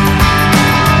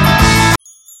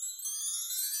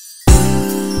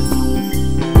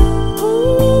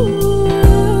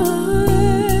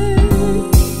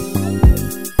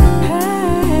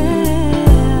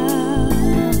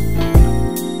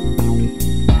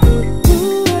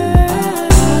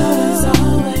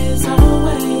 Always,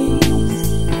 always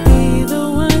be the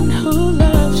one who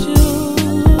loves you.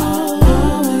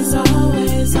 Always,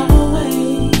 always,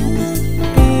 always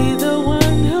be the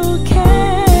one who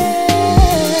cares.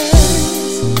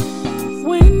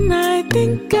 When I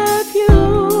think of you,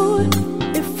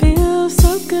 it feels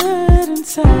so good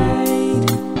inside.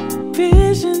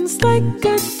 Visions like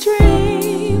a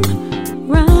dream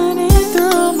running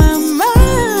through my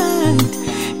mind.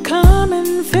 Come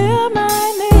and fill my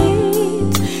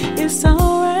needs. It's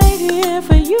all right here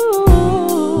for you.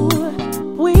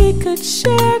 We could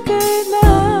share good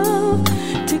love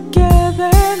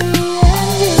together, me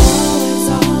and you.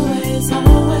 Always,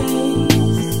 always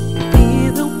be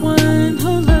the one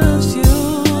who loves you.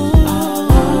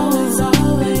 Always,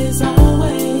 always,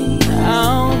 always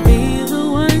I'll be the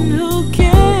one who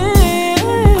cares.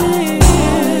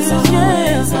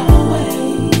 Always,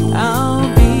 always I'll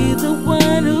be the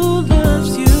one who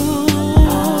loves you.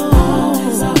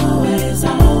 Always, always,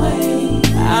 always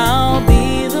I'll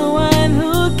be the one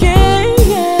who cares.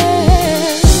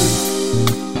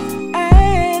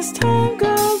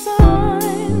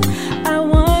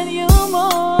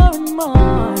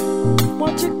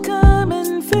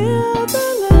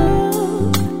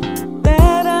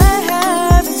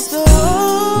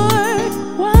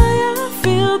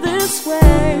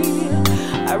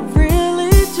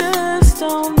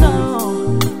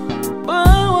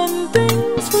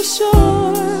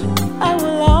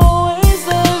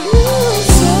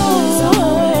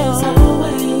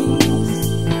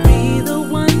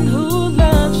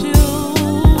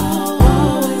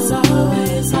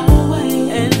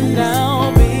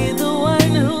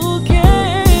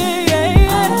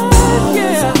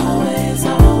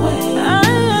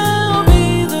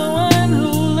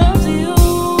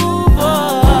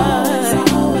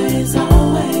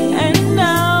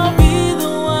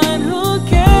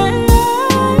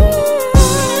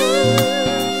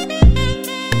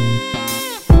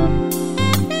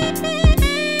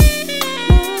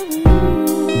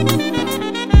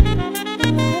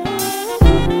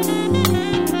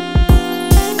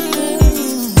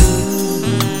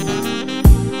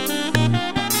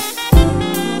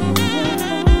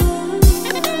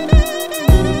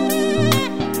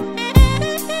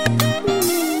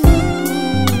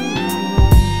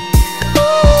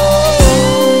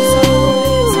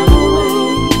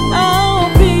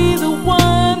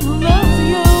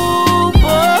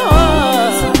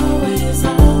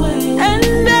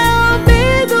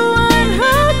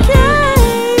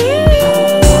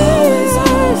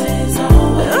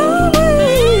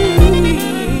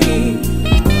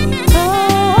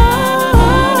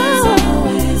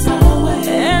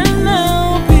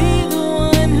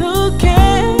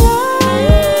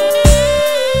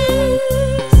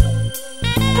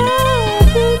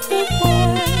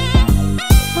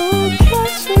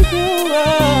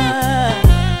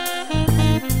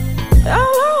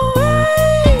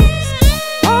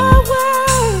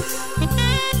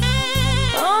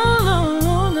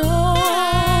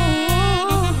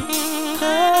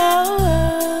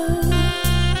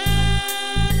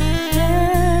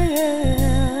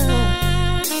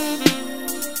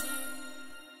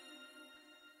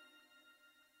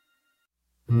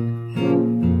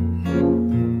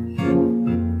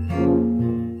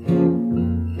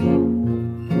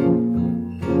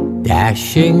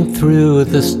 dashing through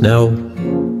the snow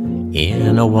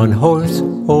in a one-horse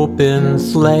open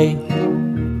sleigh.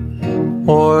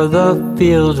 O'er the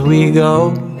fields we go,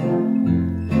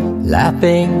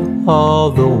 laughing all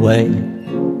the way.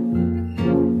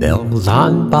 Bells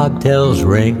on bobtails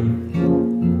ring,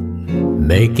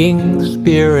 making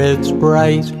spirits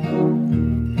bright.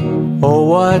 Oh,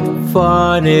 what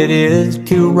fun it is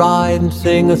to ride and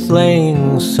sing a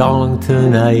sleighing song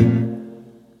tonight.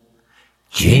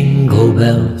 Jingle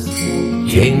bells,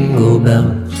 jingle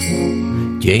bells,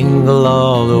 jingle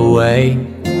all the way.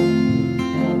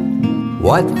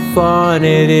 What fun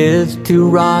it is to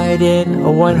ride in a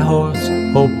one-horse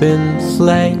open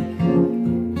sleigh.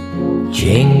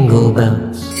 Jingle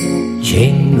bells,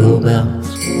 jingle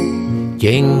bells,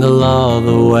 jingle all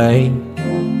the way.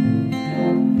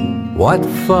 What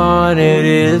fun it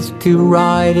is to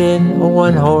ride in a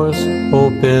one-horse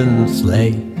open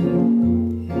sleigh.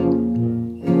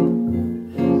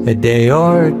 A day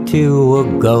or two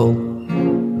ago,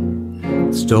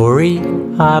 story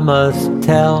I must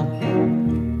tell.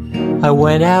 I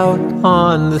went out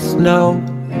on the snow,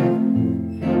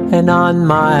 and on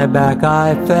my back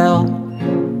I fell.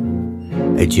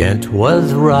 A gent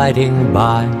was riding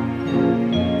by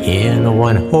in a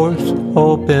one-horse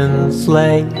open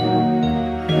sleigh.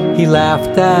 He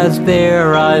laughed as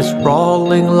there I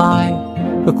sprawling lie,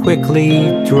 but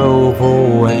quickly drove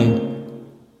away.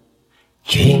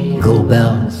 Jingle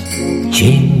bells,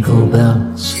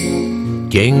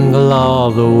 jingle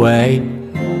all the way.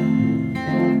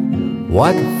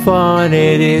 What fun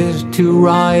it is to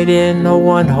ride in a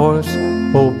one-horse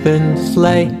open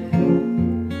sleigh.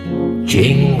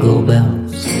 Jingle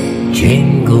bells,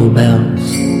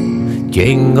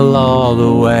 jingle all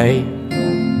the way.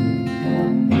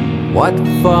 What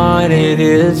fun it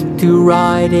is to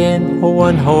ride in a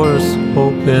one-horse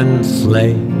open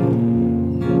sleigh.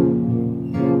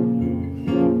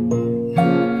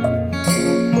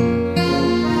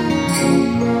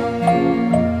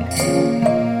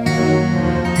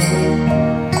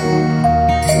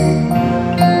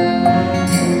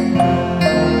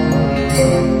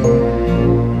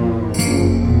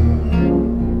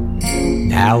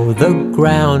 Now the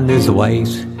ground is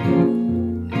white.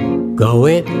 Go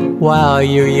it while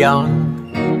you're young.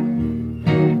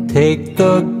 Take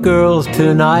the girls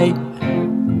tonight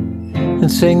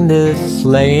and sing this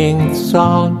sleighing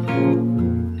song.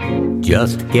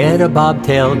 Just get a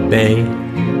bobtailed bay,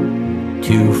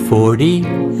 240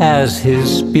 as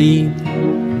his speed.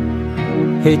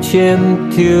 Hitch him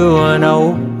to an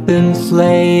open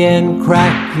sleigh and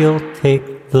crack, you'll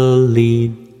take the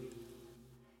lead.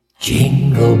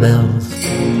 Jingle bells,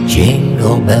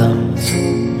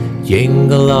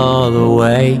 jingle all the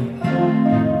way.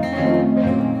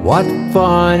 What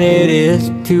fun it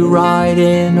is to ride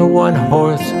in a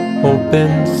one-horse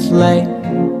open sleigh.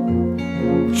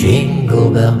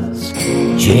 Jingle bells,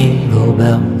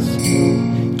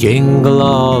 jingle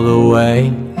all the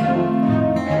way.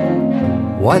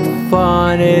 What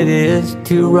fun it is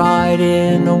to ride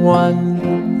in a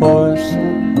one-horse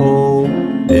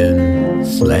open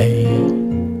sleigh.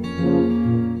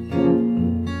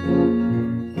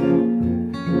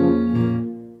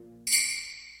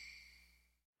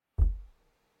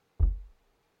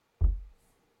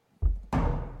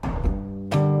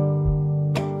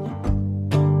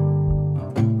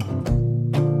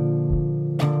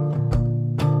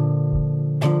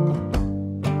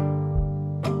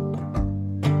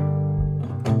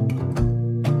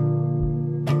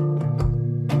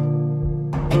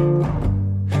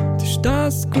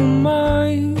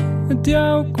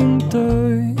 Eu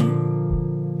contei.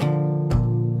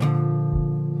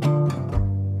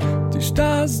 Tu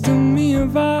estás de minha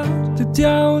parte,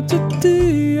 eu te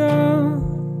dia.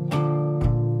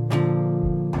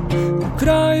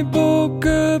 Crai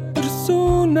boca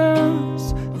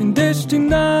personas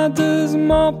indestinadas,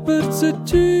 mal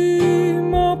percebi,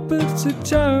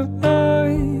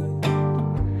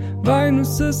 vai no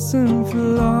sessão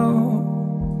final.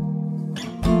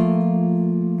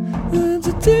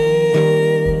 De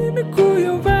ti na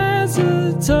cuia vese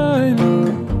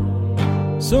time,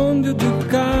 sonho de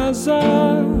casa.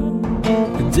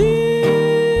 De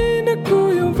ti na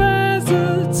cuia vese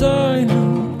time,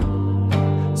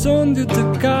 sonho de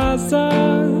casa,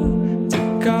 de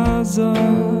casa.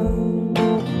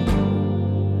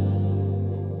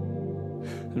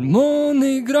 Il mondo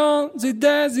è grande e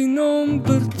desi non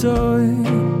per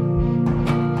te.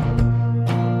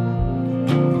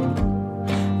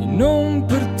 Non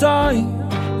per te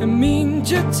e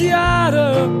mince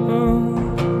tiara, ma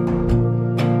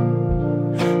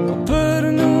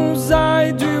per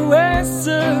noi due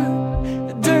essere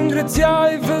ed che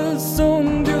djävulen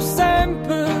som du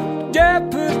sempre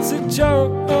hjälper till joy.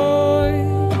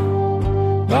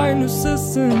 Vai nu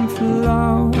sissen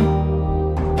förlau.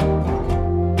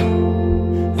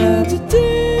 Är det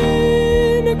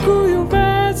dina kujo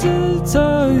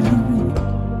väseltöjden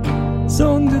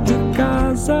som du till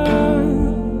Casa?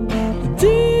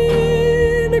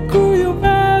 Dina kujo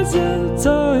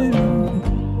väseltöjden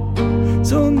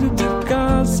som du till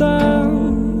Casa,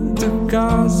 till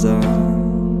Casa.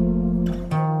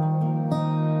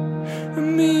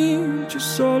 Minci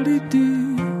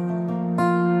solidi,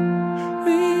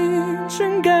 minci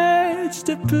engaged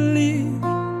de pli,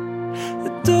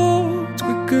 tot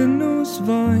que nos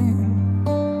vai,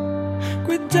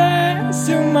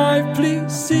 cuidasse o mai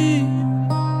plisi,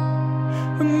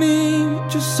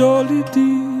 minci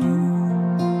solidi,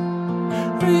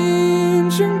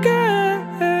 minci engaged,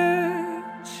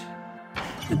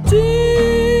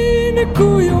 dine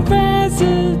cuio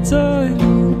veseltøj.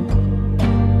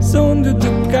 Sonde de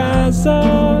Casa,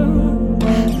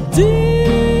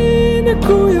 dine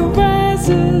kujo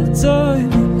väseltøj.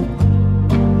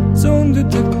 Sonde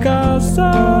de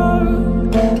Casa,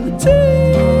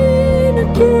 dine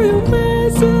kujo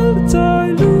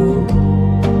väseltøj.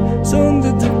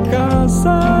 Sonde de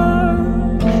Casa,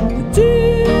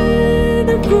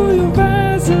 dine kujo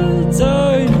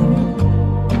väseltøj.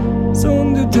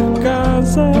 Sonde de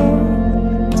Casa,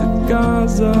 de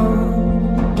Casa.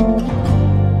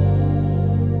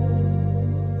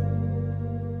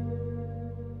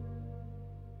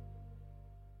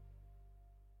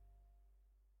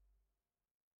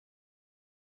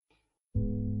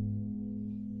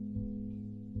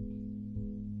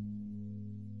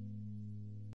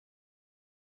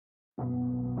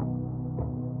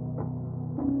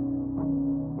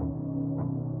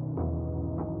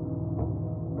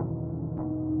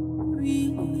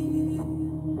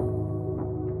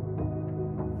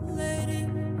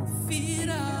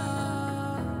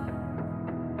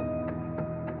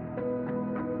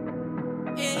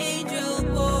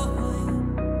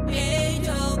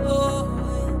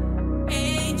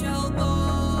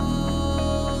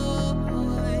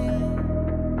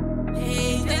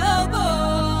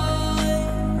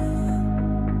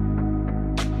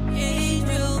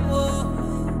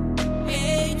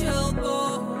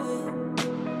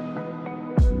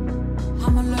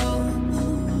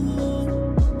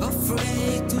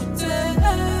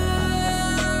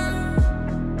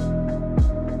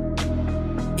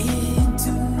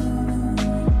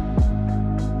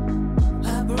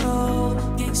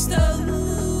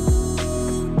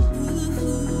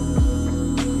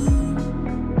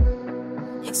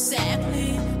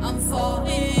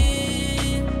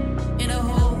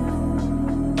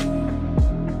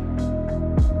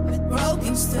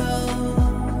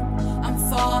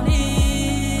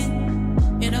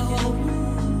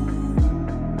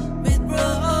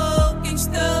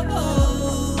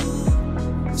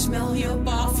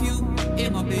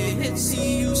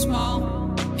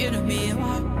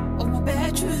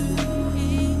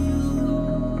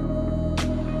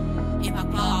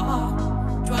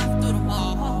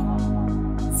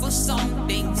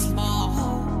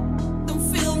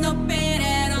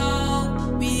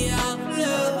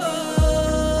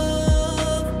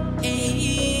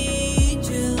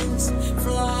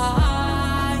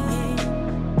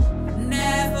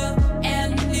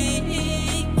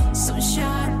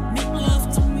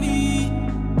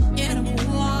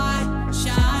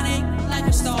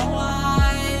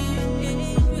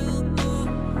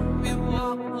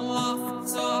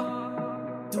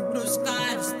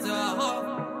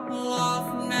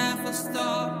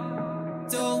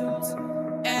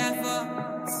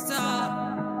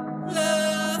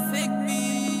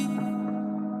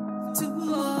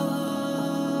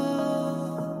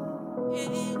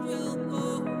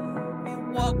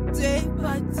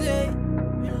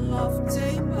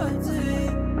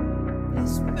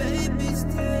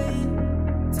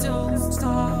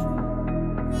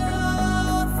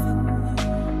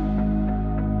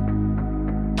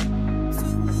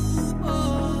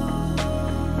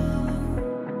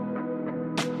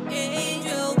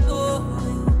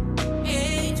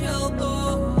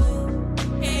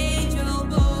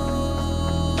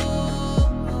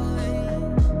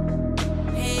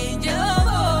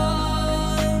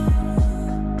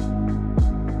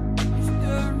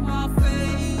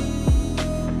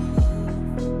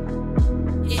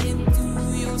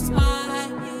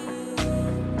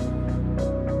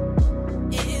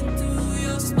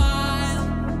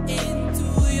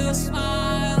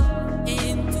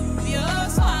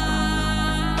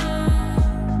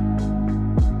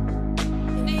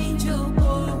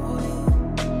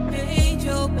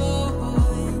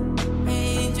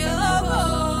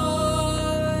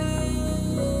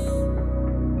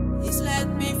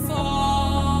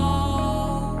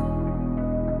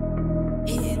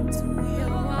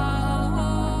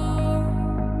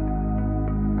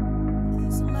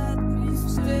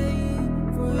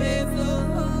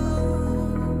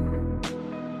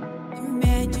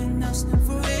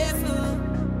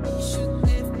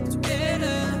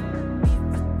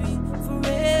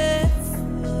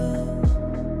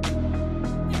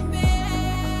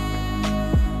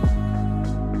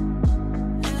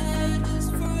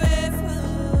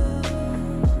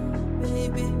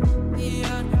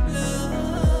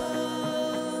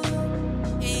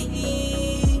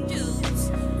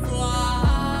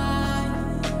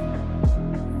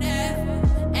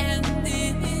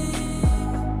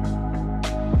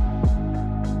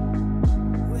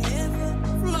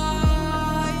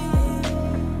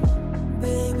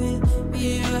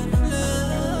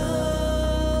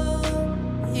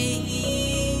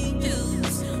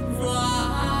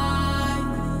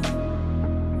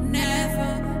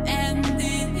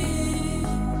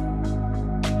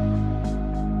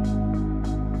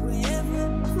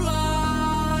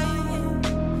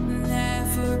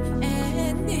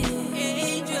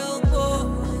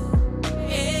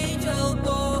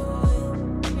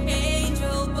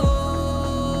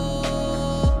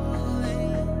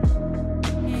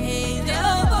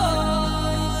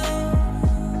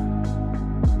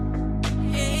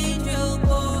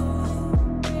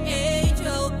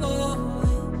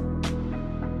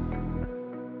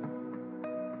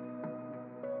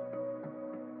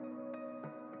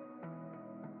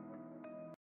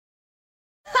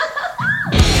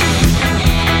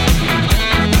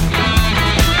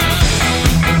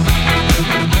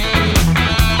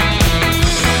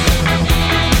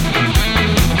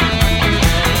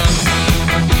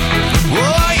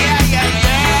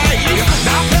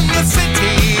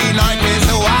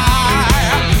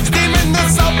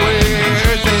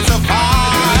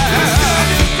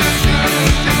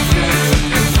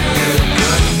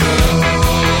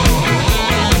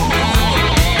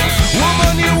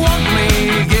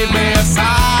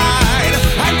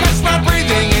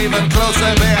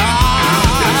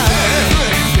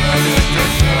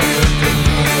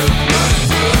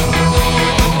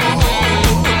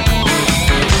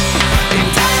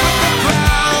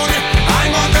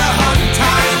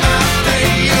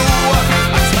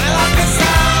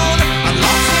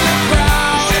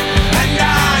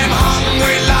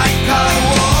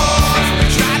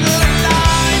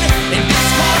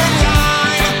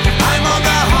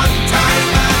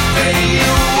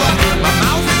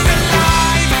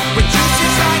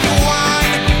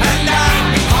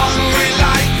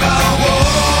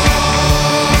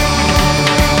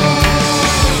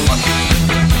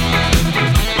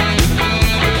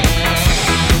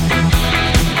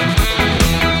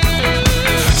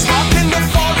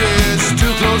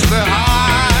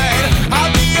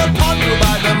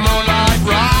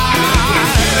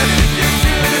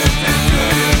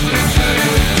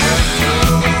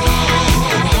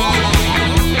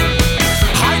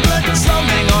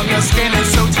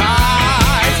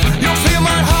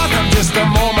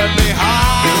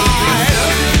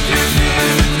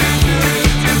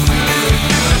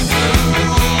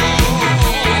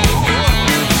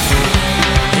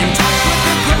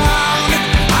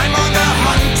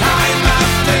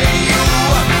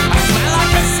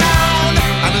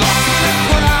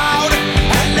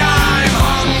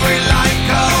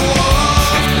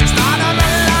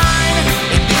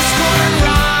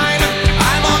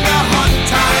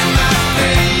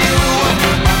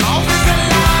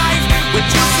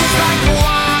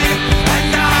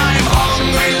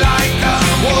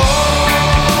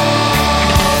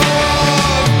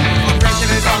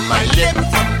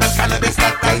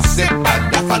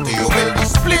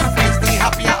 split face, the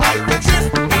happier I will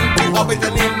drift into orbit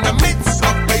and in the midst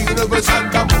of the universe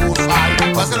and the most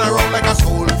high. Buzzing around like a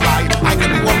soul fly, I can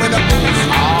be one with the most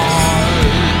high.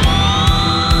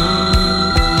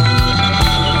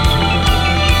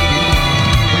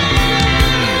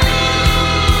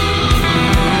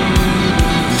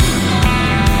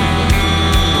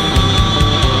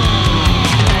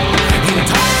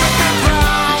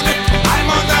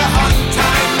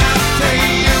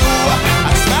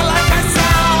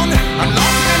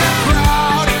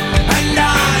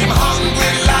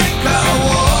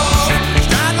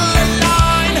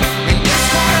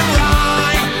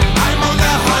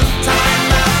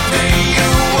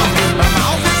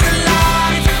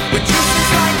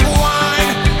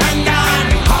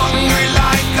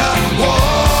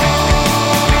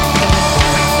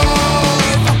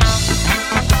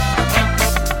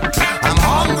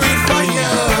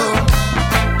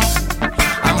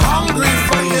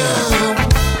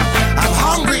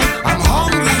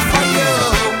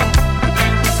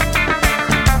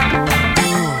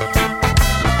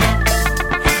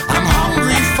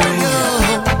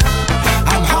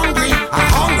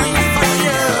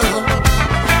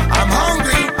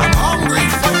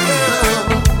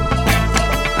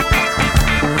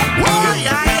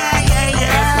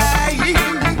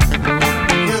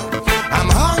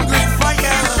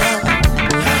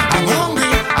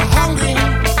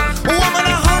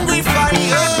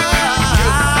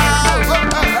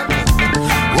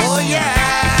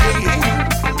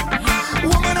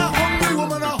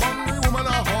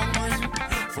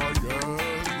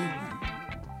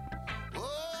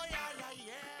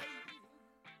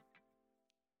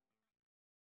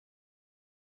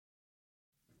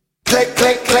 Click,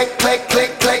 click, click,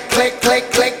 click, click, click,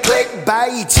 click, click, click, click,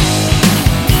 bait.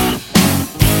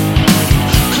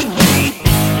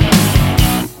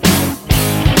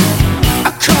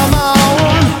 Come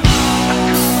on,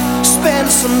 spend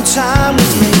some time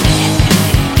with me.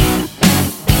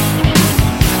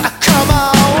 Come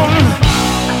on,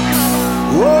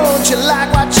 won't you like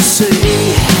what you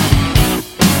see?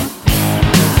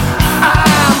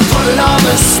 I'm putting on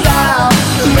the style,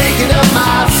 making up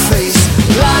my face.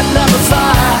 Lighting up a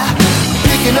fire,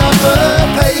 picking up the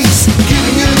pace,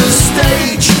 giving you the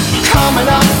stage. Coming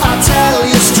up, I'll tell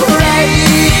you straight.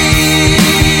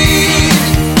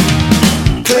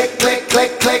 Click, click,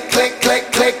 click, click, click,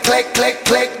 click, click, click, click,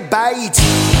 click, bait.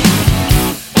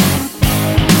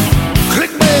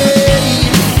 Click bait.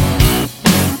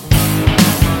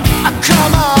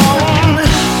 Come on,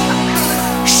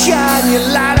 shine your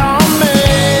light on me.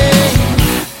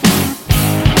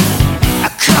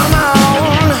 Come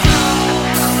on,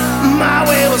 my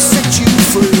way will set you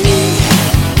free.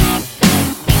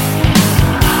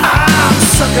 I'm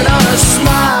sucking on a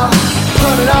smile,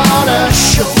 putting on a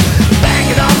show,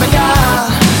 banging on the dial,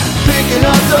 picking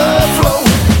up the flow,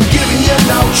 giving you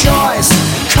no choice.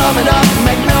 Coming up,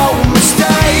 make no mistake.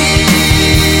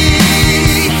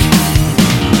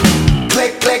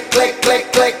 Click, click, click,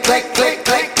 click, click, click, click,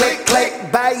 click, click, click,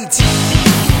 bait.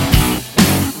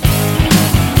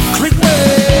 Click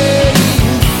bait.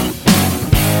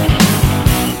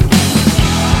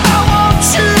 I want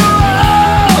you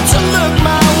all to look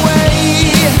my way.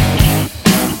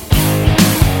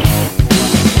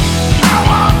 I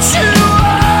want you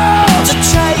all to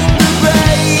take the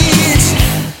bait.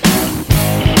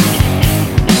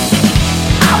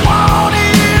 I want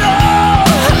it all,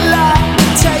 I like the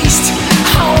taste.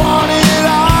 I want it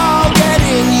all, get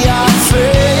in your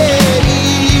face.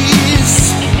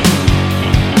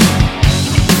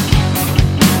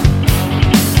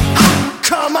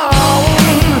 Come on,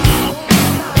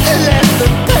 let the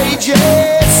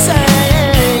pages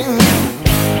sing.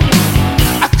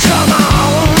 Come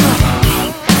on,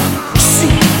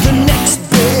 see the next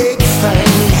big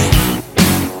thing.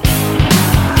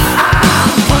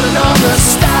 I'm putting on the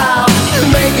style,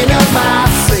 making up my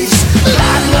face,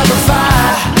 lighting up a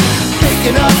fire,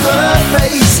 picking up the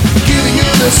pace, giving you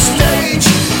the stage.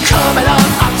 Coming on,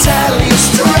 I'll tell you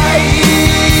straight.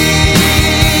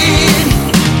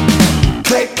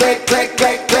 Click, click, click,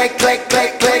 click, click, click,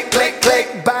 click, click, click, click,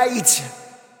 bait.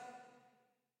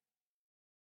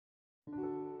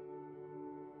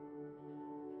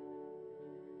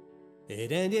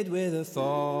 It ended with a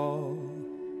fall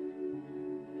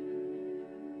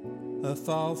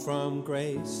from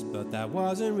grace, but that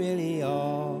wasn't really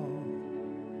all.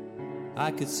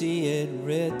 I could see it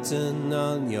written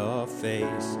on your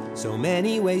face, so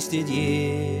many wasted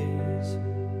years.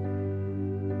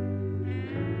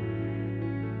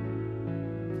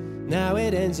 Now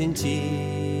it ends in tears.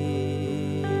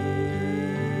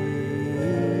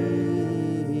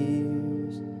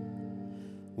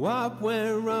 Why What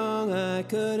went wrong, I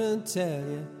couldn't tell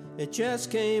you. It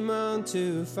just came on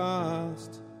too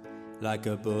fast, like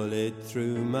a bullet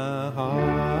through my heart.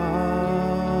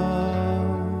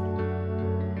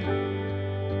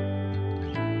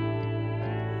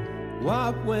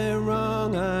 What went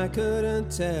wrong, I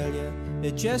couldn't tell you.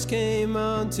 It just came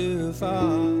on too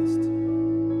fast.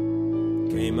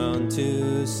 Came on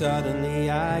too suddenly,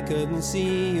 I couldn't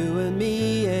see you and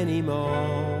me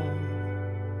anymore.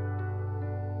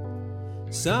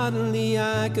 Suddenly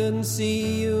I couldn't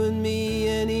see you and me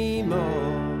anymore.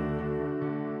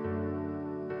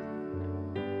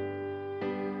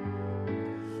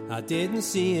 I didn't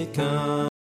see it come.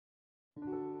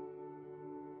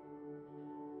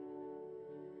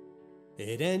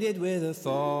 It ended with a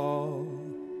fall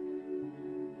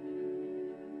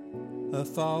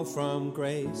from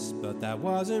grace, but that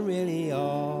wasn't really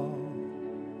all.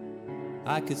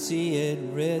 I could see it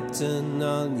written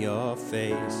on your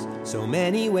face, so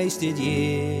many wasted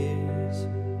years.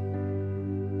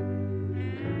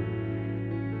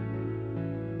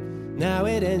 Now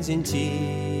it ends in tears.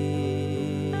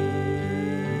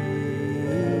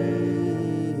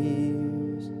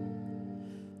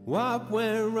 What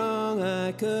went wrong,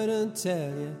 I couldn't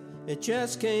tell you. It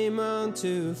just came on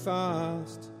too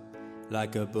fast,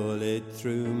 like a bullet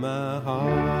through my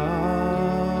heart.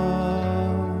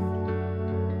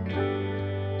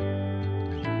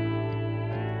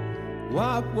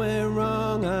 What went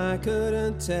wrong, I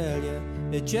couldn't tell you.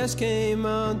 It just came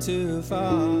on too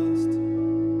fast.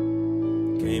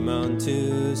 Came on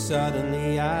too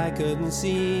suddenly, I couldn't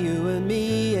see you and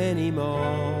me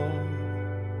anymore.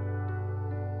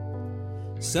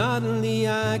 Suddenly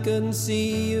I couldn't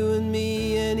see you and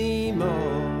me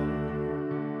anymore.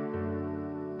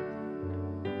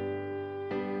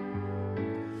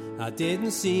 I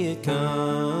didn't see it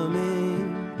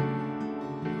coming,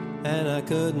 and I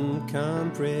couldn't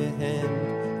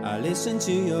comprehend. I listened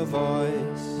to your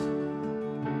voice,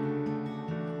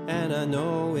 and I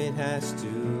know it has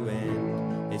to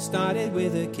end. It started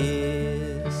with a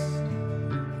kiss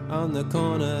on the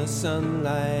corner,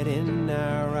 sunlight in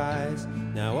our eyes.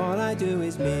 Now all I do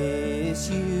is miss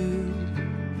you,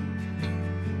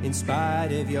 in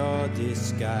spite of your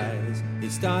disguise.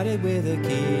 It started with a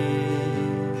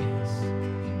kiss.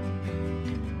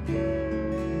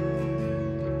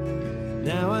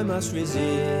 Now I must resist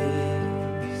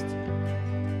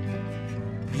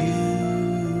you.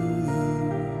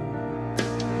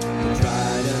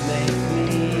 Try to make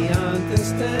me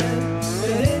understand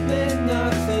that it meant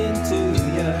nothing to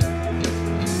you,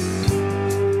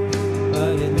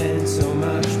 but it meant so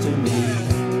much to me.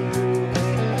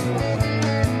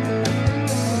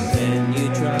 Then you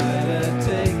try to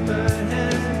take my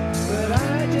hand, but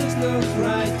I just look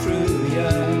right through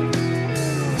you.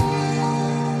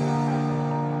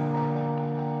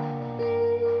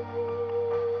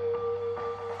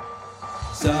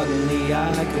 Suddenly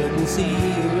I couldn't see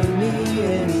you and me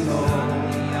anymore.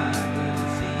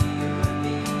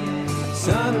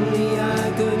 Suddenly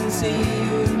I couldn't see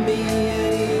you and me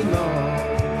anymore.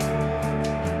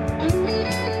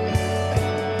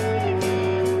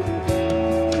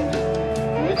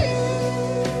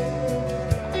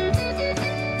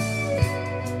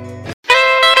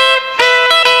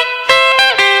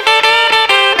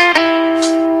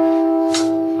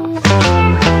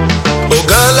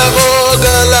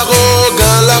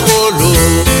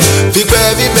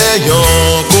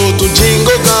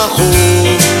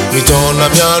 Mitona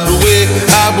mianduwe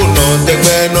abunonde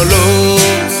kwenolo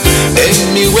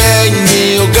Emi wenyi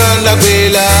oganda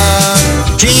kwela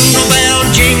Jingle bell,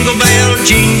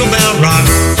 jingle bell rock.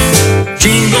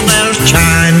 Jingle bells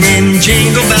chiming,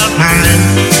 jingle bell time.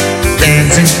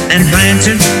 Dancing and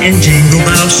prancing in Jingle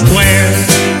Bell Square,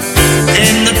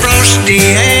 in the frosty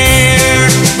air.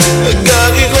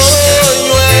 Gagi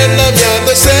goyo ena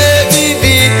miando se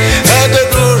vivi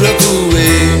adorura kuwe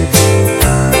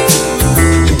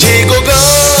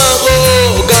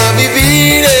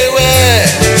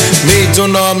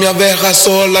Mitona mia verra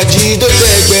sola gido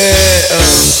tegbe.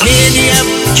 Giddy up,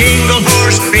 jingle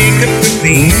horse, pick up the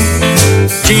beat.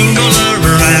 Jingle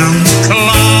around the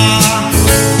clock.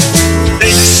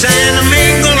 Mix and a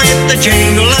mingle at the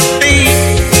jingle up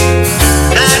beat.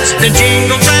 That's the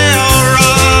Jingle Bell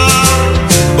Rock.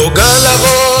 Oh gala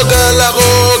go, gala go,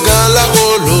 gala go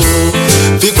lo.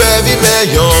 Fikwe vi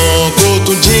meyo go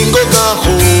tu jingle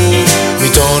gaho.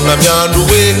 Mitona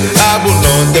mianduwe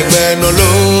abunonde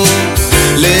kwenolo.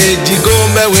 Lady go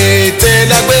me wait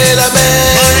and I will a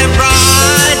man.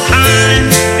 Right time,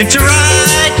 it's the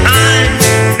right time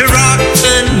to rock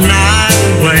the night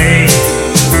away.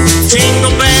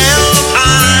 Jingle bell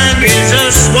time is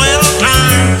a swell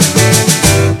time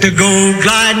to go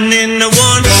gliding in the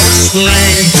one-horse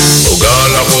sleigh.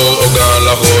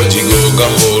 Ogalaho, jigo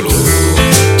gaholo,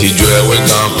 tijwewe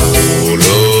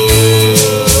gaholo.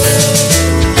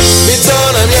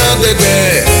 Mitona myandegbe,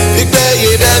 bigbe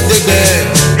yedandegbe.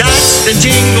 That's the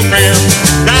jingle bell,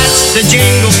 that's the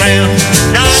jingle bell,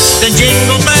 that's the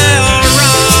jingle bell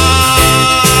rock.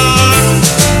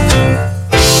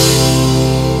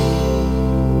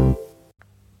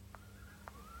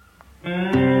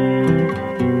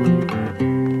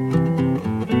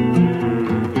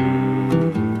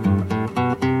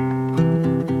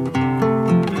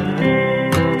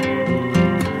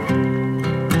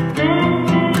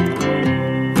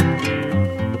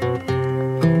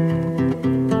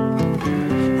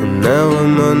 Now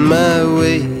I'm on my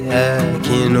way, I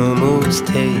can almost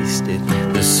taste it,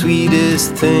 the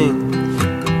sweetest thing.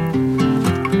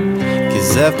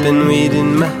 'Cause I've been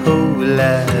waiting my whole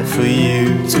life for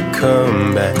you to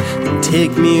come back and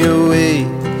take me away.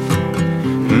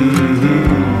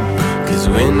 'Cause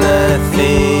when I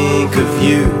think of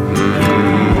you,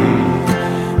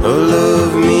 all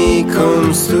of me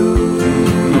comes through.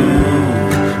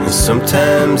 And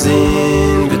sometimes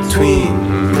in between,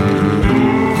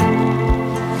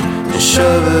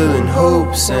 shoveling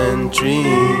hopes and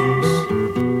dreams.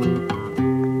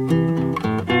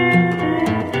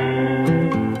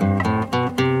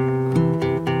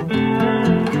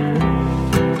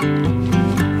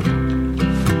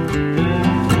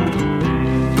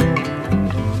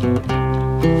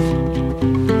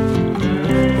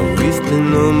 We've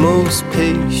been almost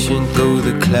patient, though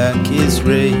the clock is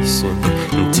racing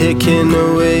and ticking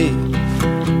away.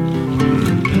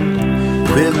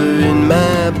 Quiver in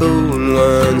my bone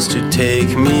wants to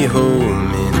take me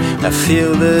home, and I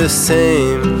feel the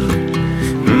same.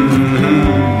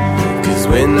 'Cause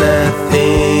when I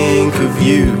think of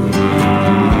you,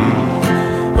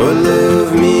 all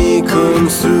of me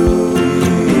comes through.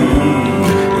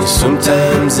 And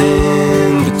sometimes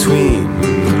in between,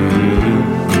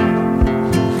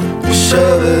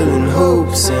 shoveling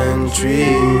hopes and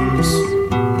dreams.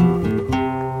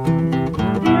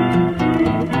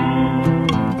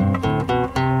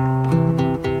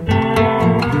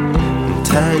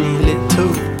 Tiny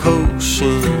little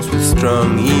potions with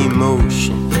strong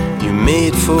emotion you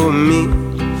made for me.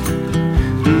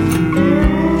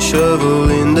 Shovel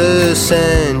in the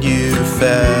sand, you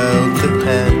felt the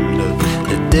hand of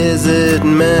the desert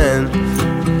man.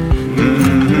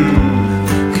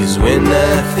 'Cause when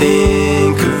I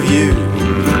think of you,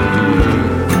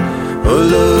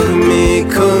 all of me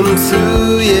comes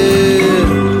through,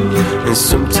 yeah. And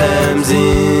sometimes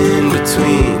in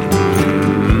between,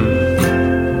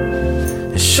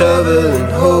 shoveling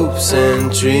hopes and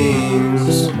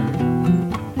dreams.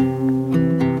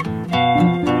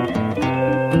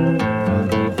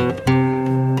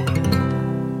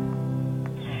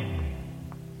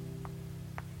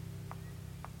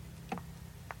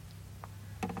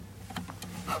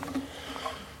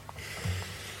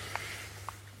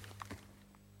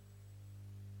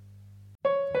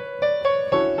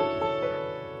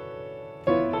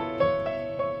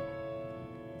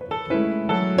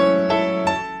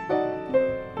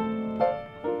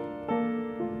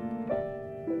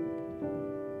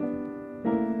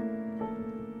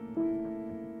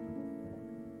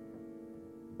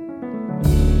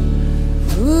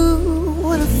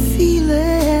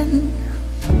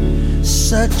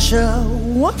 Such a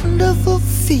wonderful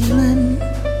feeling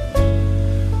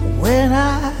when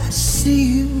I see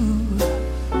you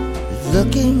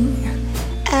looking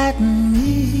at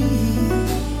me.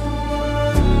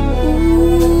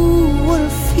 Ooh, what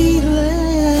a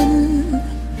feeling,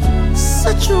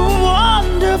 such a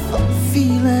wonderful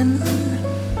feeling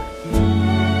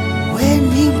when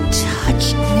you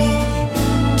touched me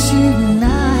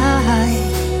tonight.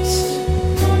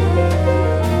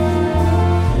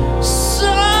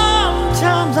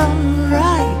 Sometimes I'm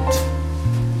right,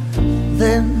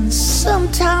 then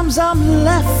sometimes I'm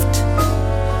left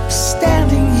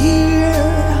standing here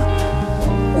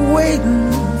waiting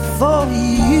for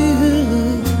you.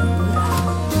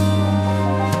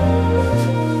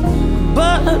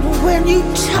 But when you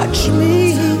touch me,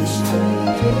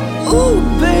 ooh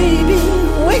baby,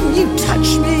 when you touch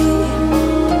me,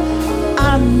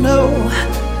 I know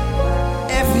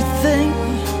everything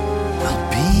will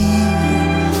be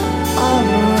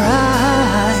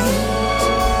alright.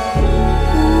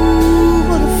 Ooh,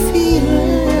 what a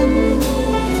feeling,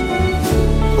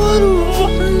 what a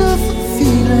wonderful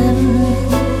feeling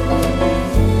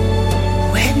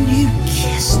when you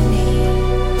kissed me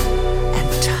and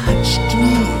touched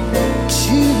me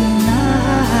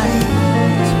tonight.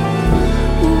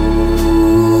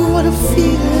 Ooh, what a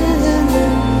feeling.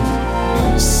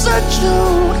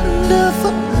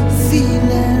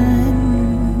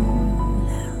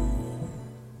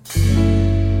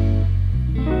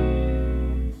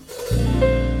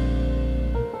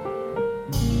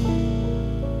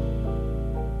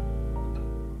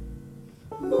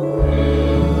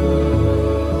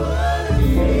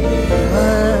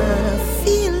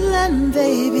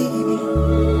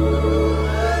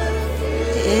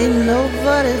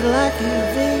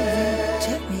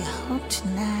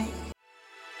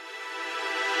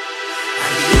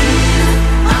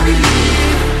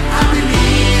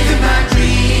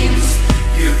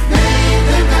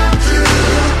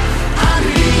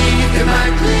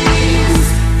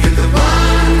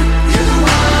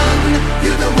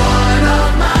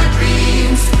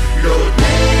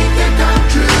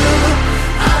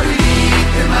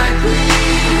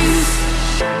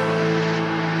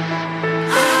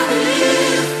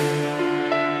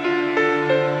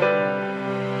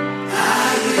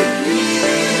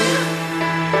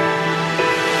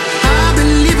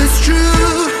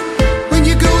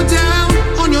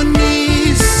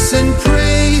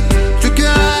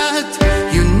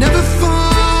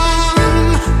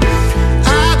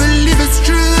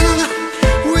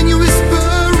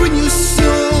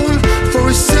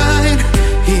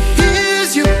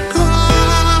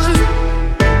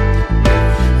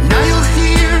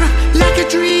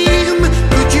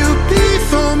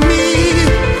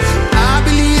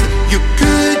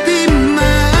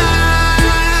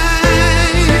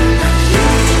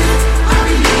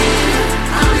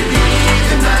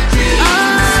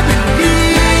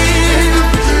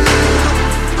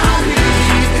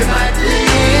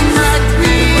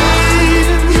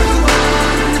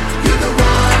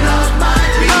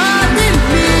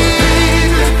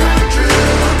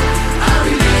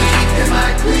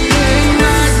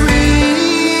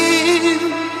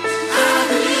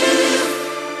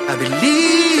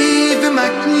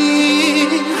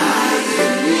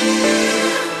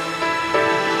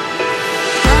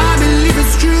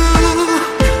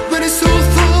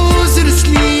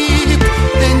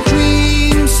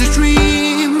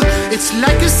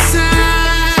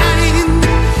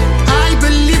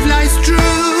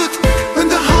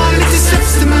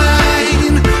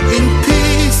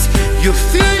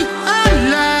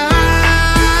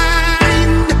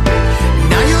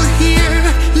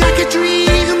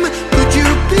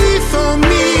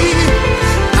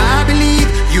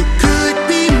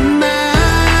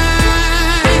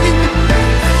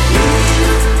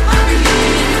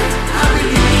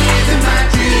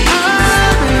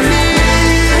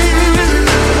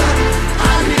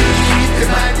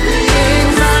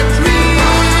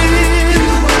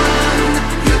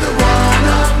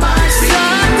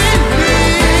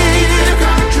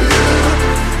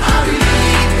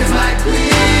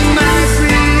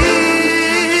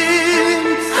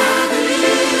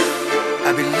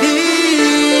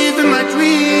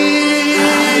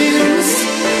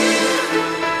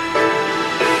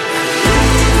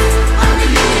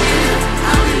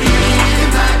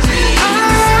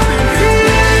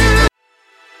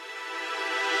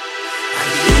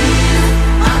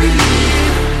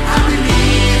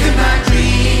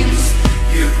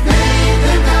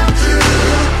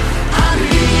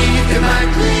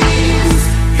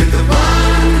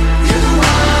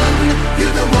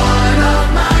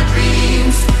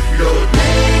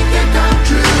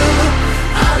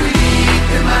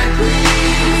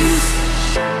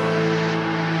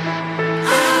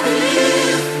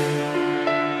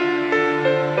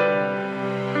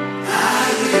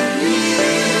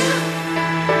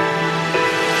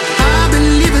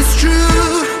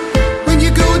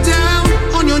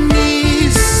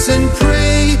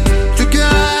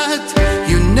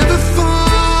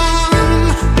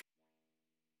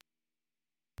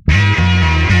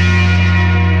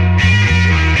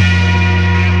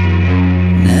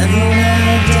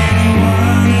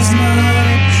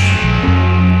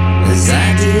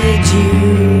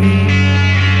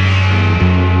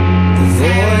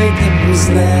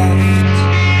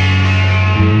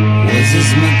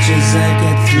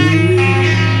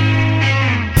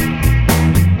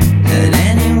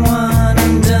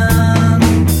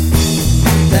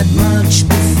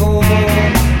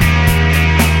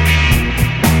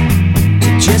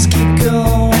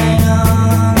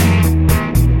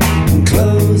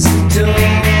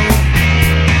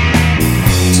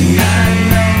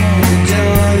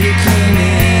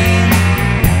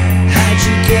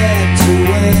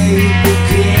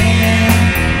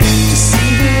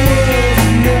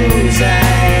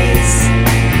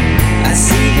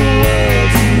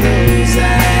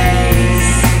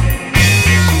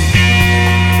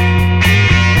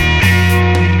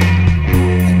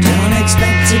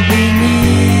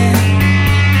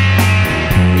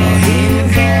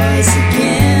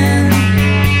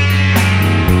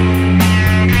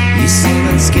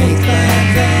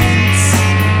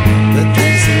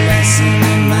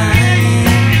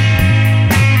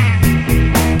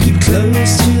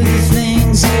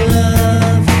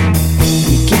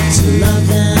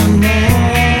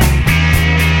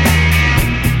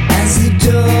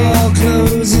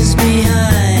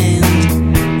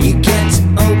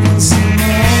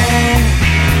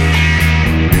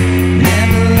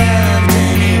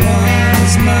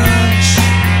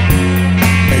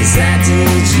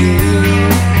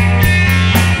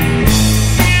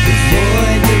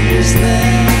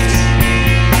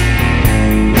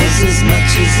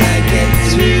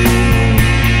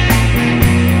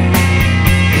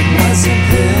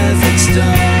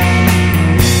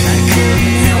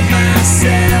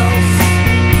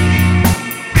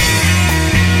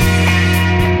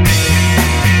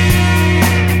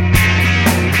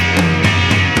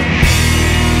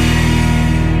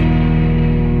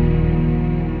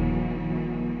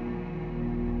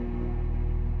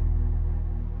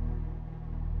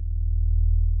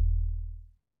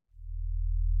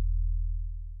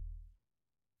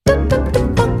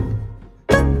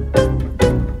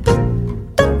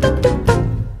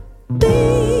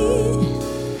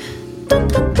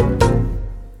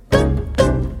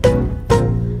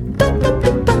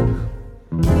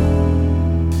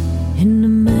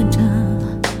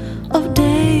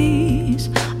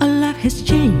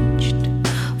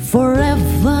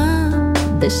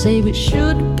 we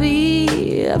should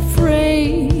be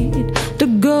afraid to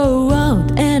go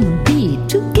out and be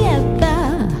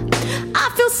together. I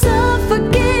feel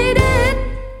suffocated,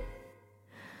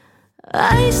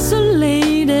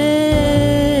 isolated.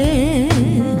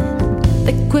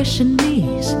 The question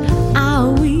is, are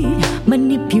we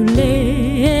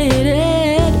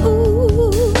manipulated?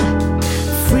 Ooh,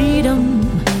 freedom,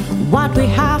 what we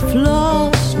have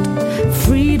lost.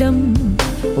 Freedom,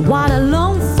 what I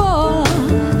long for.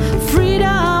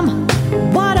 Freedom,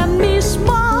 what I miss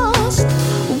most.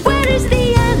 Where is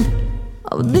the end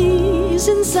of this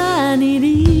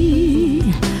insanity?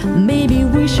 Maybe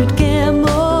we should care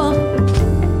more.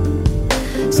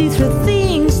 See through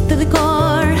things to the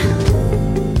core.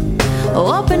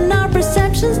 Open our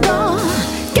perceptions door.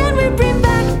 Can we bring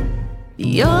back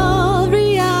your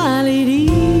reality?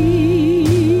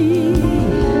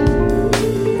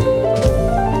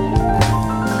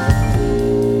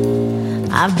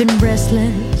 I've been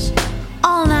restless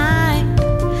all night.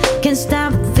 Can't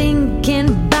stop thinking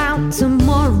about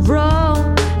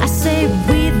tomorrow. I say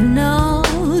with no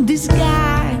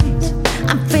disguise,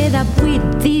 I'm fed up with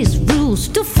these rules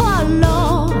to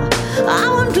follow. I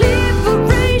want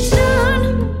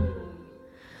liberation.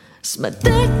 It's my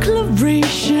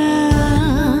declaration.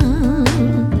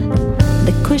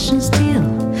 The question still,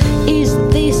 is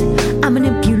this a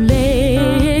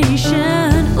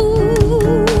manipulation?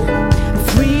 Ooh,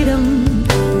 freedom,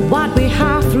 what we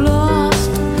have lost.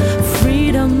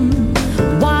 Freedom,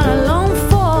 what I long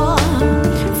for.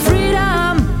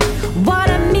 Freedom, what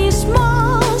I miss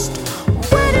most.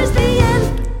 When is the end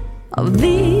of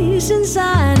this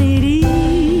insanity?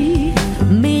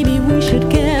 Maybe we should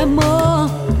care more.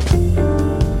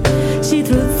 See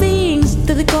through things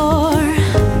to the core.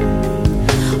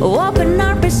 Open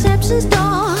our perceptions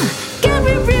door. Can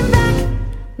we bring back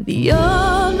the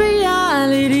old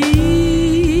reality?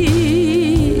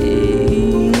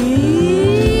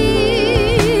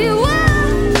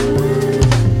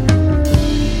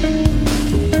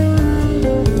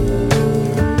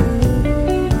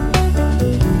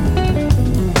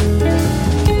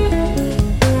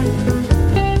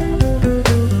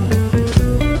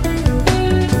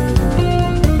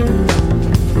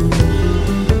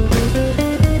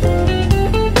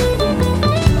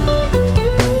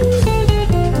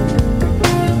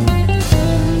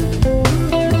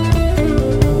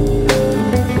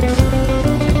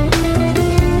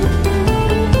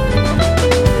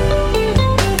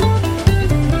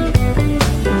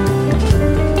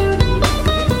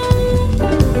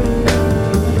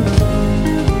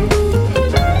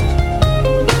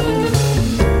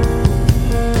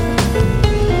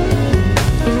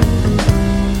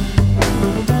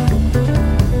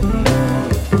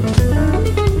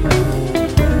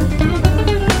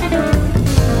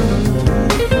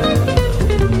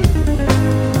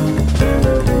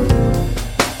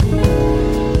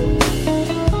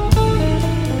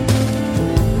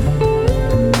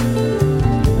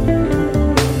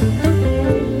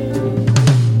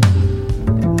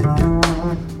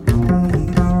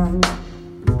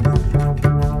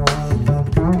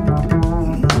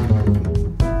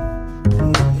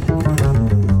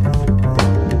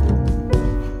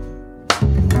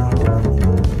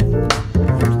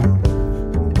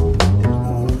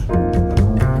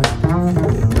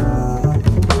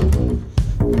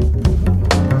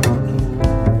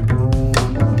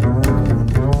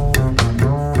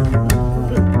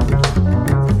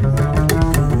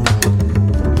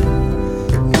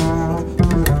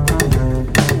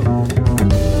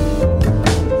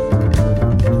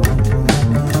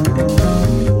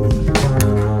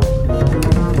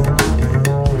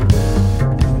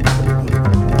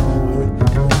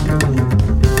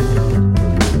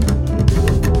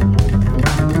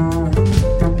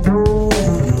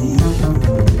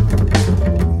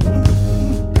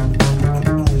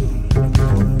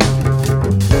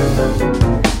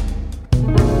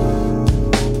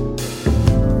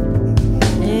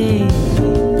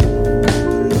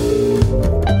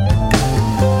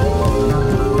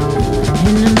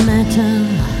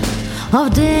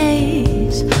 Of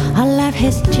days, our life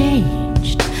has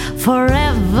changed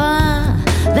forever.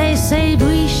 They said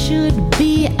we should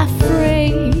be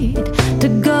afraid to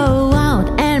go out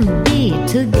and be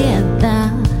together.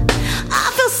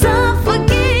 I feel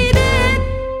suffocated,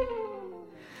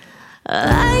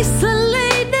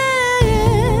 isolated.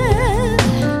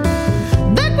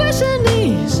 The question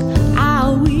is,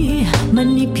 are we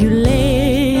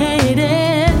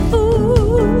manipulated?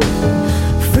 Ooh,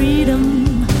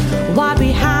 freedom, what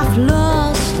we have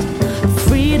lost.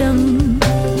 Freedom,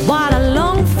 what I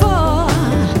long for.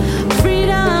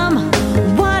 Freedom,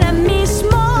 what I miss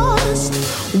most.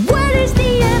 When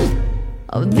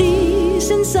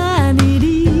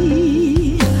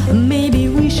reality. Maybe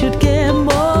we should get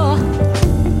more.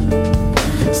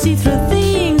 See through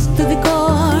things to the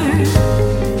core.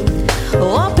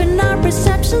 Open our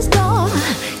perception's door.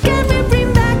 Can we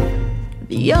bring back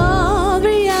your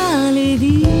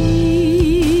reality?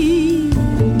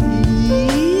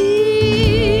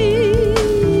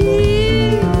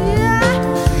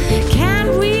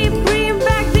 Can we bring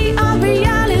back the old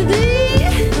reality?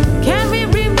 Can we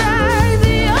bring back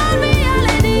the old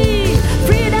reality?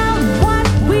 Freedom, what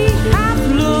we have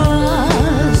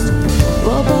lost.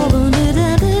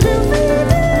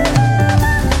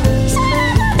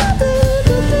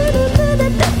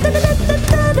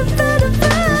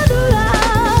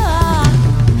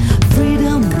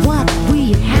 Freedom, what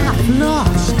we have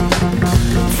lost.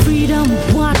 Freedom,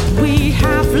 what we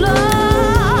have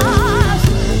lost.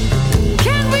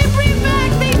 Can we bring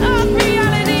back the old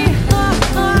reality?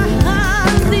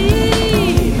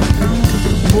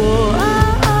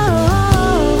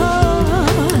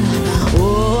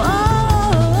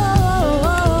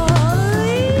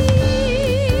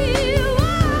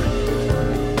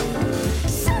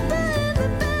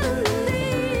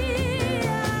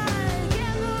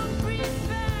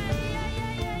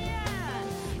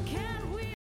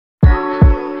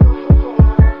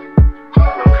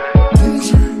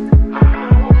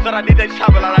 Sarà di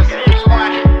Jezebel alla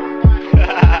SWAGG.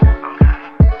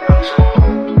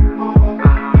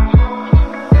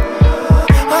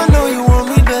 I know you want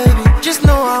me, baby. Just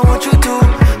know I want you too.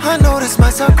 I know this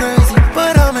might sound crazy,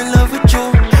 but I'm in love with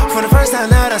you. From the first time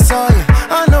that I saw you,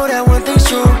 I know that one thing's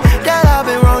true. That I've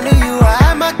been wrong to you. I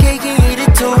had my cake and eat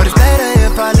it too. But it's better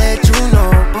if I let you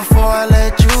know before I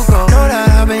let you go. Know that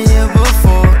I've been here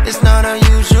before. It's not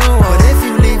unusual. But if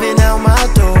you leaving out my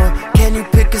door, can you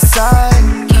pick a side?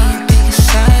 Can you pick a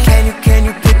side? Can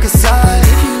you pick a side?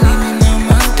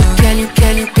 Can you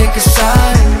pick a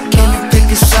side? Can you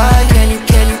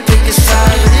pick a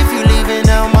side? But if you leaving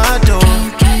out my door,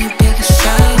 can you pick a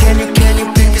side? Can you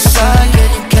pick a side?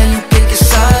 Can you pick a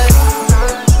side?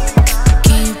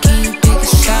 Can you pick a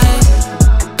side?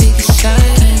 Pick a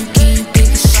side? Can you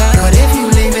pick a side? But if you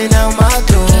leaving out my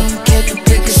door, can you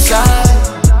pick a side?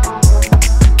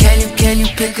 Can you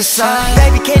pick a side?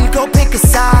 Baby, can you go pick a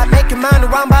side? Make your mind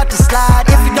around about to slide.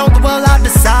 If you don't, well, I'll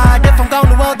decide. If I'm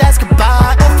gone, well, that's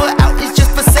goodbye. Over out is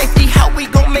just for safety. How we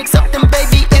gon' make something,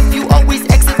 baby? If you always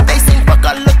exit facing, fuck,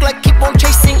 I look like keep on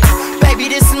chasing. Baby,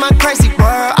 this is my crazy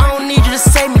world. I don't need you to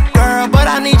save me, girl, but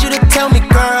I need you to tell me,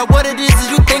 girl, what it is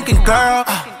you thinking, girl.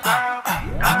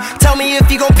 Tell me if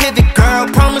you gon' pivot, girl.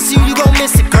 Promise you gon'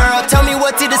 miss it, girl. Tell me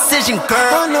what's your decision,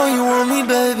 girl. I know you want me,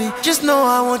 baby. Just know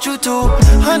I want you too.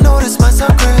 I know this might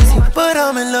sound crazy, but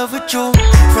I'm in love with you.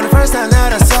 From the first time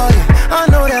that I saw you, I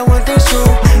know that one thing's true.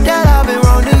 That I've been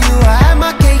wrong to you. I had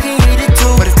my cake and eat it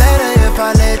too. But it's better if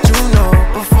I let you know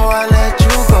before I let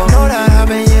you go. Know that I've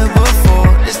been here before.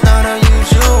 It's not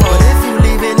unusual. But if you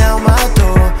leaving out my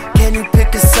door, can you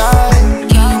pick a side?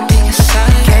 Can you pick a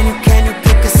side? Can you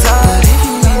pick a side?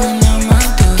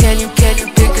 Can you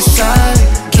pick a side?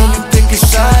 Can you pick a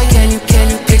side? Can you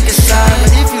pick a side?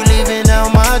 But if you leaving out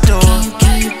my door,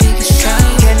 can you pick a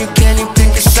side? Can you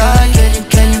pick a side?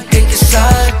 Can you pick a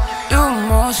side? You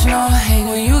emotional, hate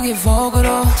when you get vocal.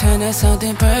 Turn that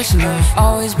something personal.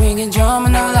 Always bringing drama,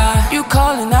 no lie. You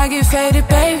calling, I get faded,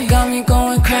 baby. Got me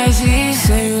going crazy.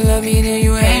 Say you love me, then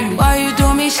you hate me. Why you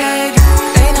do me shady?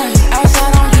 Late night,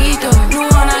 outside on Quito. You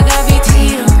wanna got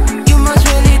Tito. You must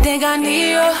really think I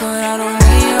need you, but I don't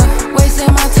need you.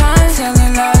 Wasting my time,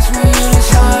 telling lies when you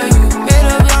decide. You made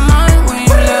up your mind when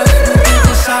you left. You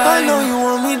decide. I know you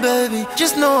want me, baby.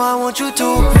 Just know I want you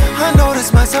too. I know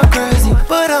this might sound crazy,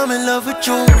 but I'm in love with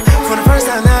you. For the first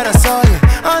time that I saw you,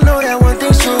 I know that one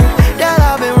thing's true. That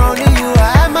I've been wrong to you. I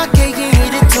had my cake and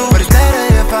eat it too. But it's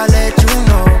better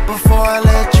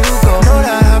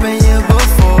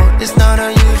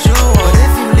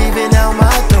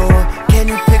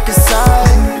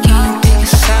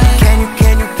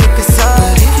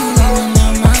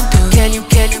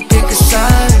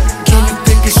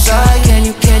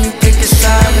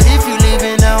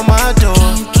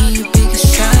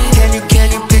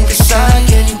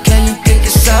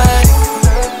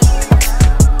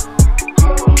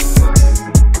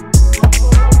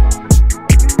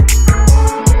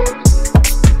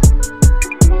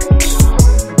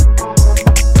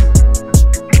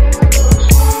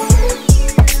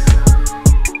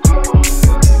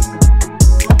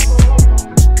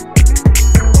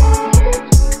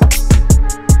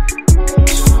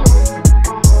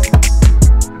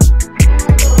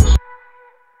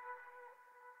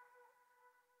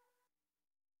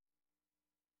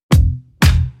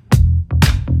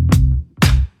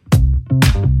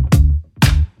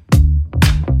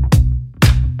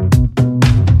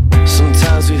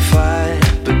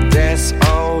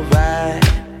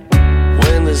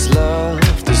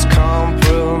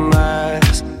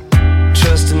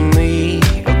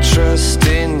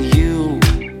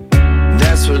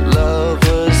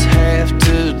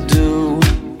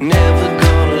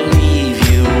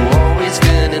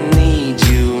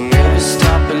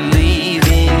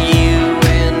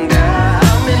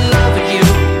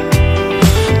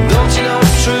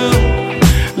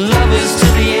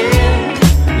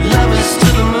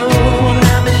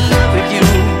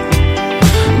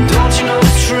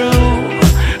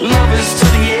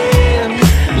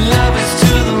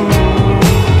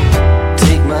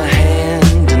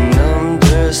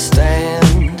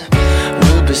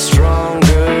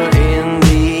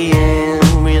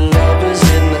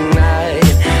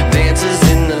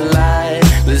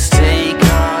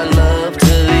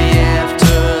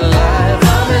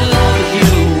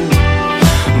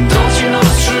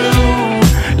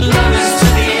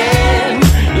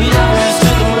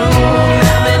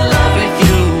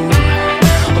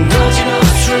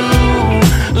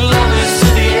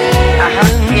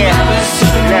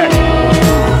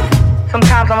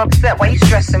I'm upset, why you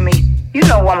stressing me? You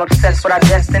know I'm obsessed with our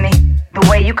destiny. The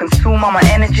way you consume all my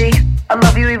energy. I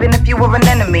love you even if you were an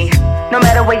enemy. No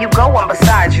matter where you go, I'm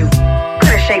beside you.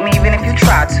 Couldn't shake me even if you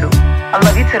tried to. I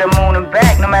love you to the moon and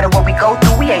back. No matter what we go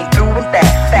through, we ain't through with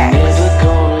that fact. Never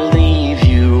gonna leave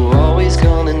you, always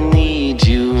gonna need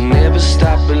you. Never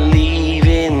stop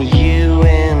believing you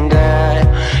and I.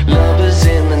 Lovers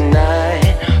in the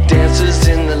night, dancers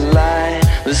in the light.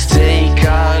 Let's take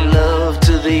our love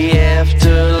to the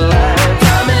afterlife.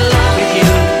 I'm in love with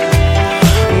you,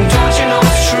 don't you know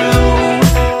it's true?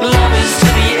 Love is to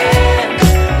the end,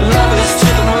 love is to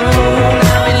the moon.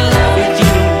 I'm in love with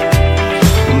you,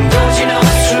 don't you know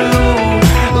it's true?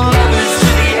 Love is to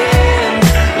the end,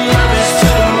 love is to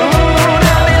the moon.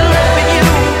 I'm in love with you,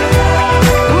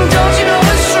 don't you know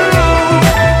it's true?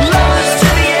 Love is to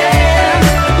the end,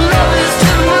 love is to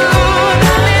the moon.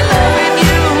 I'm in love with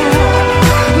you,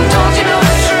 don't you know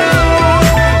it's true?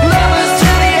 Love is to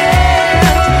the end,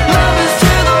 love is to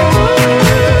the moon.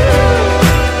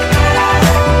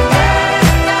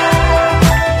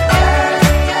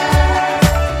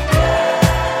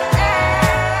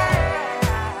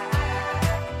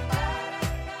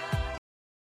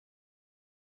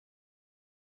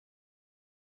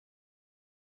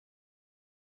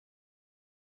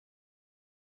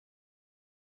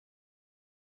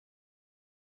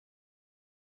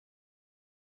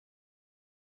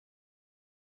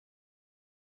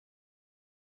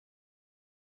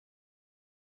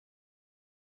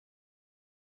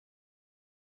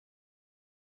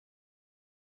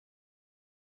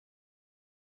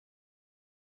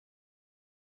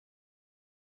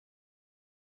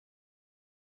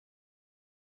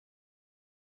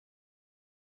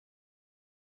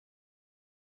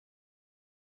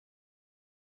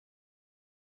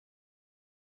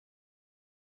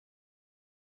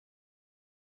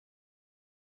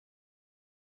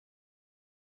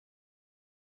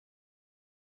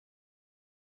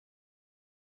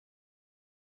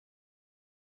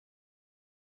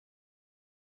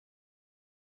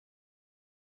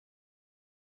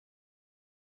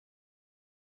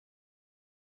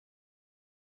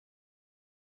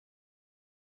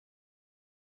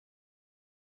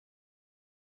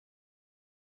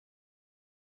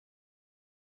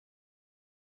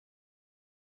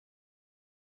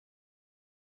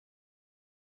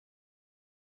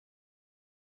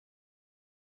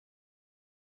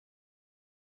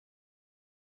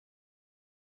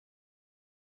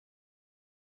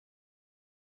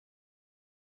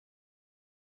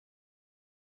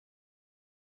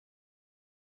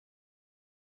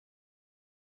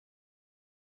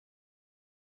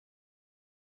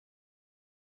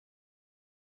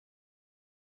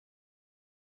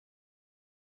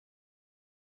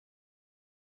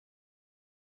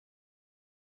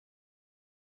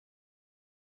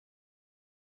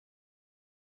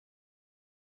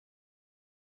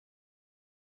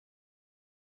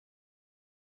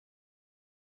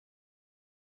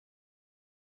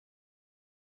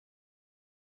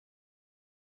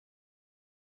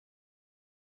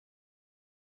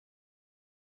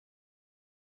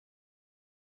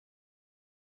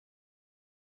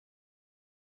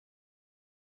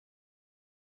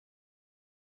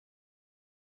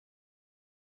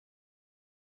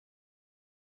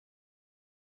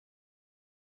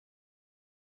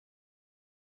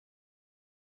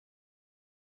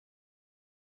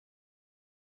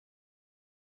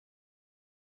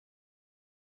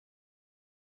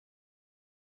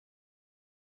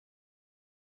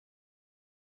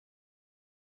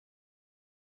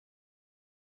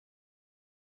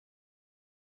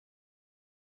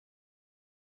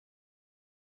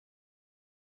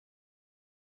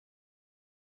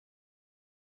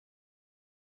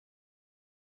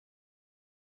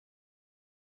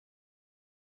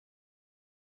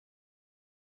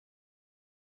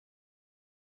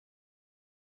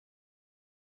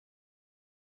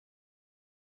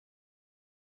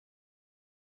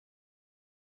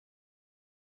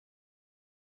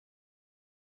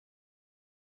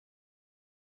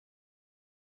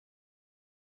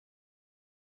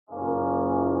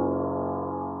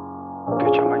 Qué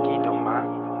chamaquito más.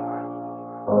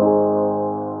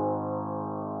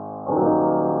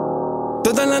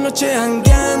 Toda la noche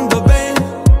hangueando, ven,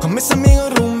 con mis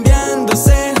amigos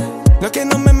rumbeándose. Lo que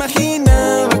no me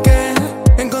imaginaba que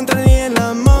encontraría el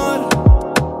amor.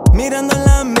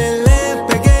 Mirándola me le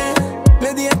pegué,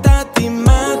 le di a Tati,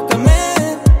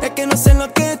 mátame. Es que no sé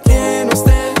lo que tiene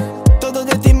usted, todo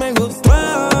de ti me gustó.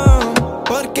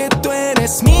 Porque tú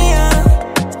eres mía,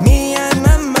 mía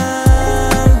nada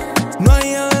más. No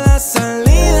hay otra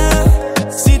salida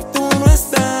si tú no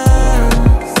estás.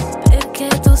 Es que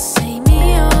tú soy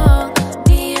mío,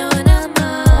 mío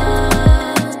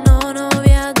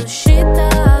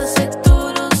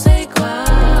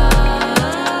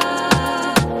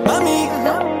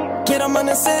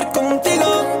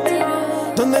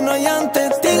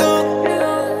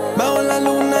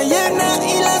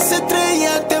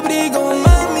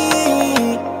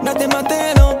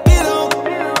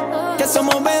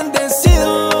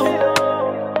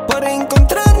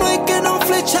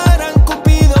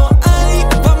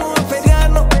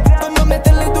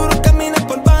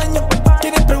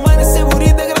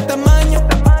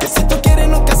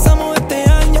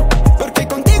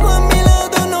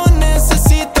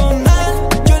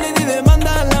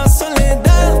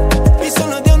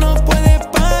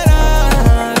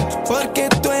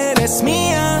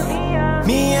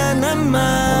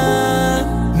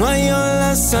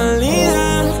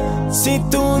si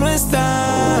tú no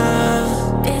estás.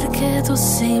 Perché tu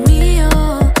sei mio,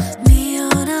 mio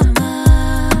nada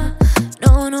más.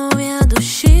 Non ho via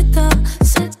d'uscita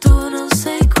se tu non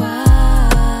sei qua.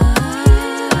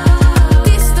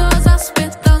 Ti sto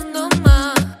aspettando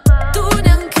ma tu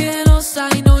neanche lo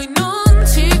sai, noi non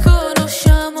ci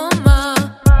conosciamo ma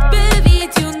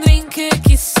beviti un drink e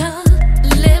chissà.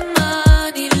 Le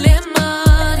mani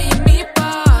mi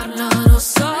parlano,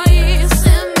 sai,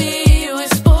 se mio è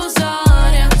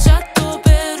sposare, accetto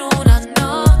per una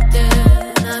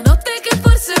notte che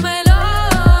forse mai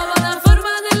lava la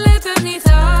forma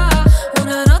dell'eternità,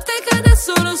 una notte che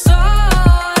adesso lo so,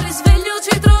 il risveglio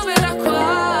ci troverà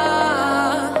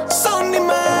qua. Sonny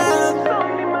man,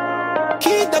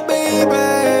 quita baby,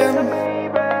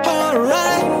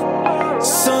 alright.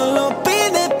 Solo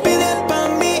pide pa'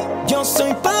 mí, yo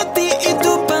soy pa' ti y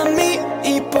tú pa' mí,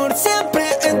 y por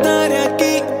siempre estaré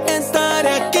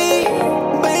aquí,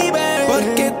 baby.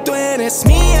 Porque tú eres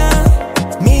mía,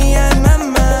 mía nada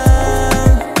más.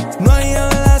 No hay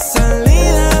otra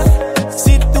salida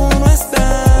si tú no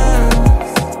estás.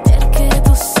 Perché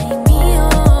tu sei mio,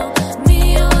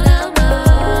 mio nada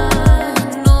más.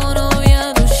 Non ho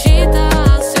via d'uscita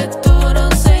se tu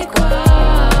non sei qua.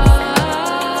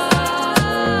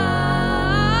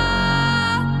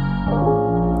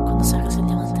 Quando sacas il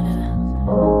diamante, bebé.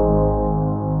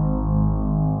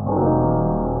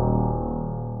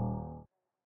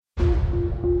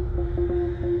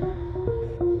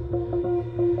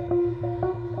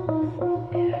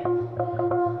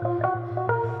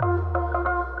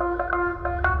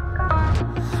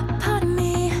 Pardon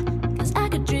me, 'cause I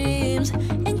got dreams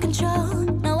in control,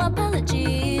 no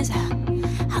apologies.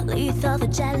 How lethal the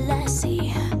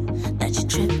jealousy that you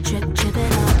trip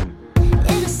it up.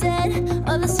 Innocent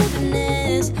of the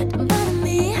sickness, don't bother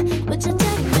me with your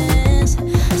tenderness.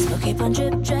 So keep on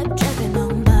dripping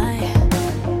on by.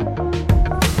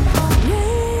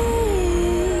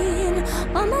 Rain,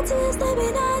 all my tears they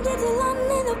be down to long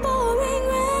in the pouring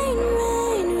rain.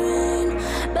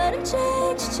 But I'm change.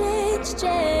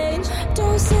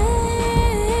 Don't say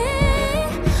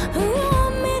who you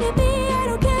want me to be. I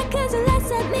don't care 'cause your light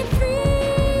set me free.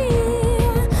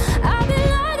 I've been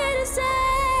longing to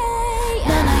say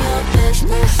none of your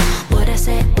business. What I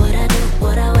say, what I do,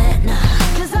 what I wear now.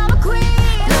 'Cause I'm a queen.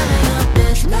 None of your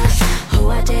business. Who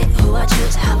I date, who I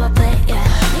choose, how I play, yeah.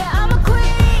 Yeah, I'm a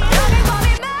queen. Don't you call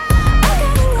me mad. I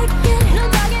gotta like it. No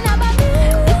talking about me.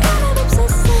 It's kind of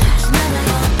obsessive. None of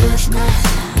your business.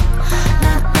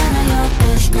 None of your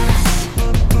business.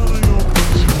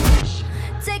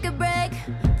 Take a break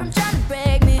from trying to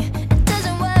break me. It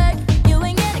doesn't work. You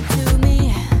ain't getting to me.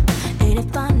 Ain't it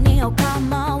funny how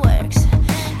karma works?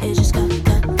 It just comes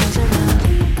around.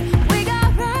 We got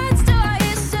rights to our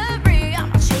history. I'm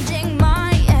not changing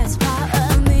mine. Yeah, it's part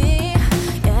of me.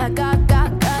 Yeah, I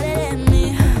got it in me.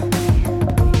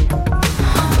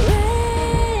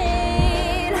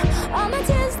 Rain, all my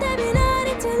tears they be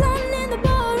running too long in the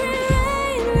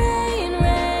pouring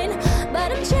rain. But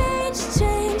I'm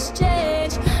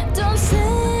change. Don't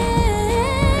say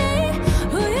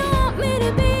who you want me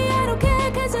to be. I don't care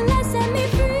 'cause your light set me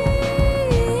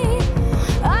free.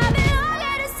 I've been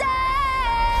longing to say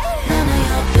none of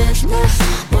your business.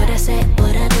 What I say,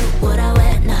 what I do, what I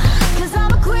wear now. 'Cause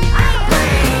I'm a queen.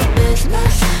 None of your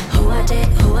business. Who I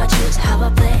date, who I choose, how I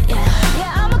play, yeah.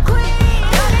 Yeah, I'm a queen.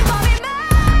 Don't you call me mad.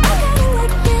 I gotta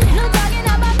like it. No talking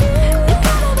about me. It's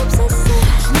kind of obsessive.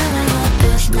 None of your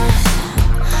business.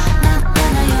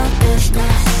 None of your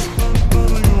business.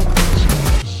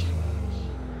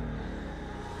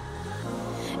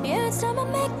 Yeah, it's time I'm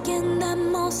making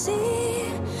them all see.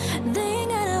 They ain't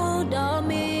got a hold on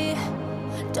me.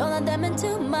 Don't let them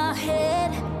into my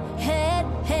head,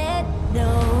 no.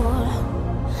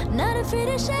 Not afraid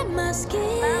to shed my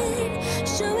skin,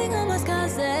 showing all my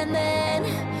scars and then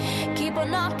keep on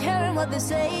not caring what they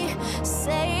say.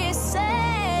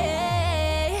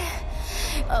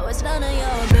 Oh, it's none of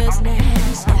your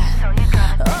business.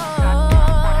 Yeah.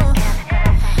 Oh.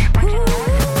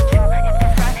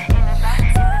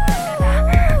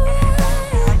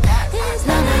 It's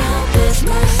none of your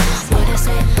business. What I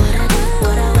say, what I do,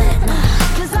 what I wear now.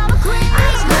 'Cause I'm a queen.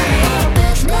 It's none of your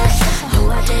business. Who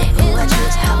I date, who I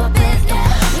choose, how I play, yeah.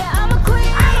 Yeah, I'm a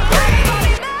queen. I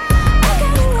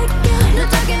gotta like it. No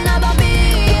talking about me.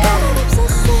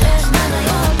 It's none of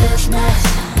your business.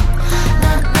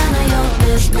 None of your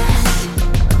business.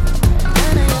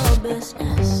 None of your business.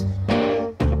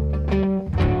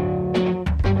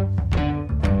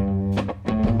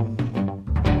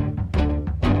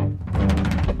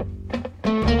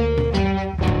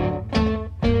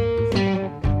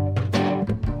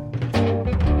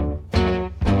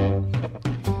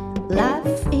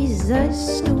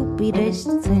 stupidest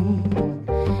thing.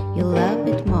 You love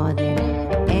it more than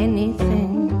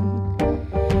anything.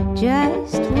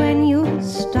 Just when you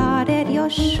started your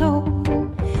show,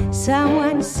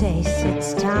 someone says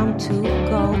it's time to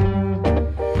go.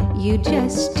 You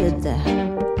just stood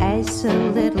there as a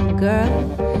little girl,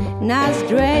 nice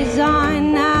dress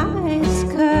on, nice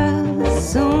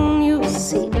curls. Soon you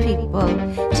see people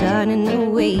turning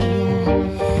away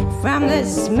from the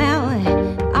smell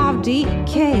of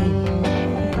decay.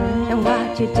 And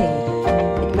what you did,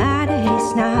 it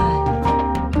matters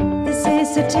not. This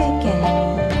is a ticket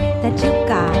that you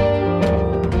got.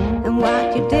 And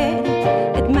what you did,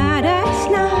 it matters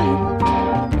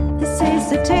not. This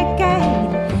is a ticket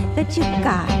that you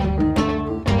got.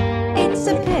 It's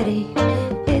a pity,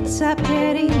 it's a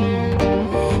pity.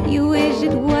 You wish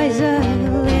it was a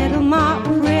little more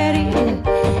pretty.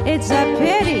 It's a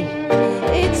pity,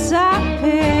 it's a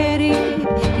pity.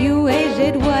 You wish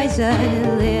it was a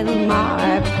little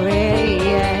more pretty.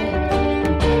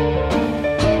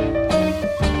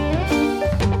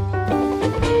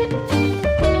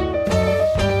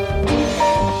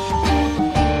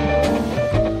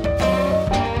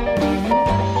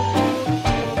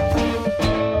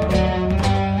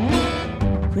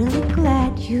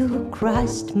 You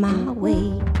crossed my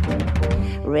way.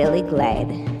 Really glad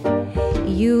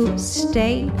you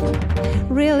stayed.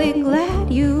 Really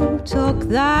glad you took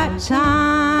the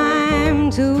time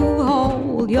to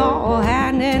hold your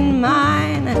hand in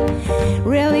mine.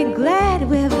 Really glad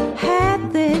we've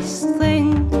had this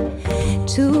thing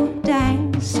to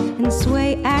dance and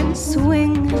sway and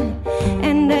swing.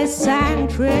 And the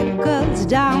sand trickles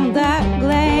down the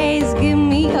glaze. Give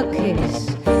me a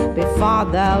kiss before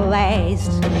the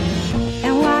last.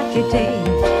 And what you did,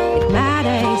 it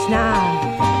matters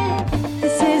not.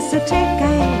 This is a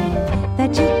ticket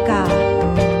that you got.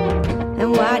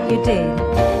 And what you did,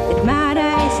 it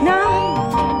matters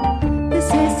not. This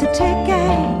is a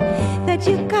ticket that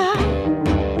you got.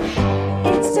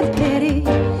 It's a pity,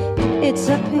 it's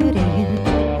a pity.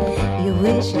 You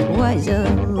wish it was a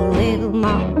little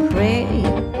more pretty.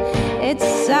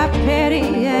 It's a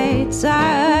pity, it's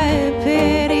a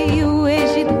pity. You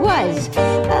wish it was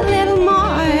a little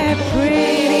more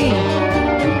pretty.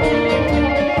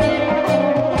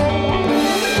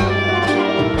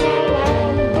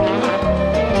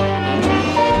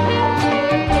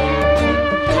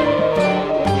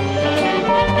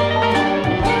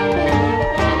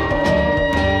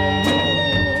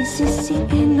 This is the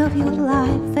end of your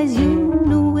life as you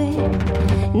knew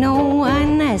it. No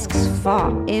one asks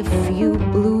for if you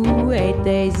blew it.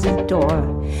 There's a door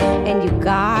and you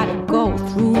gotta go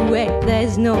through it.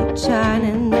 There's no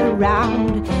turning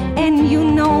around and you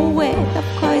know it. Of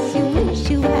course you wish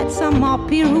you had some more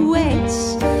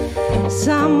pirouettes,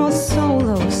 some more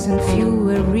solos and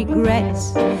fewer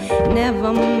regrets.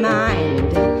 Never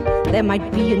mind, there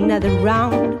might be another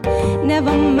round.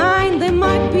 Never mind, there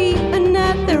might be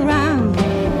another round.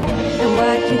 And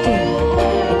what you did,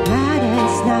 it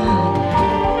matters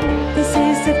not. This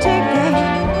is the ticket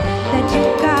that you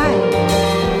got.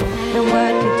 And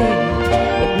what you did,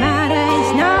 it matters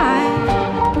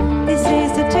not. This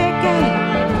is the ticket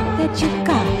that you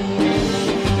got.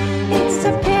 It's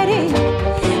a pity,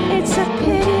 it's a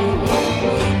pity.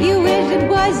 You wish it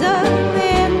was a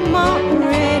little more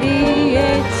pretty.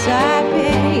 It's a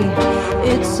pity,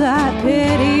 it's a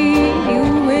pity. You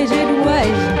wish it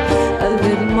was a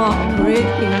little more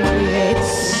pretty.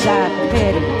 It's a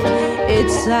pity,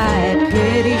 it's a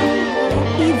pity.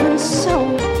 Even so,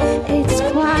 it's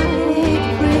quite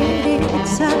pretty.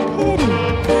 It's a pity,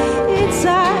 it's a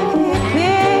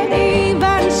pity.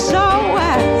 Even so,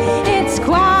 it's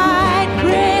quite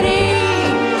pretty.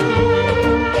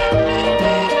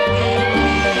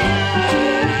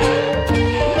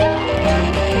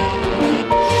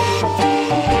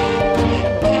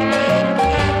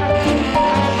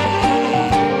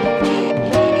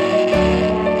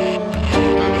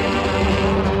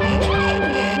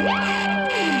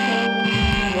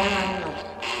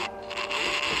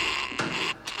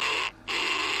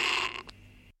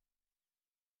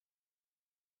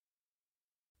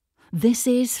 This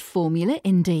is Formula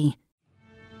Indie.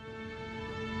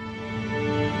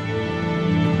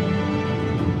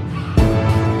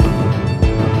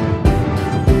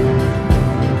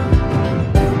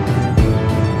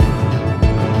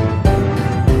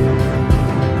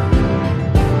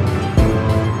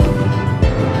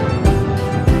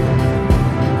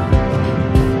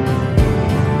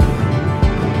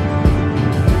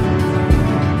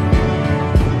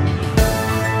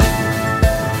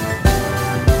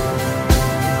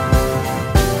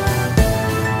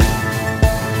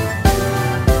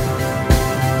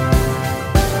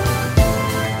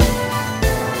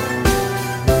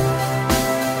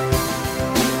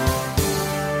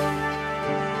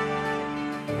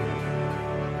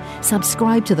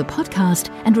 Subscribe to the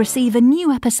podcast and receive a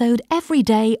new episode every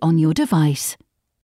day on your device.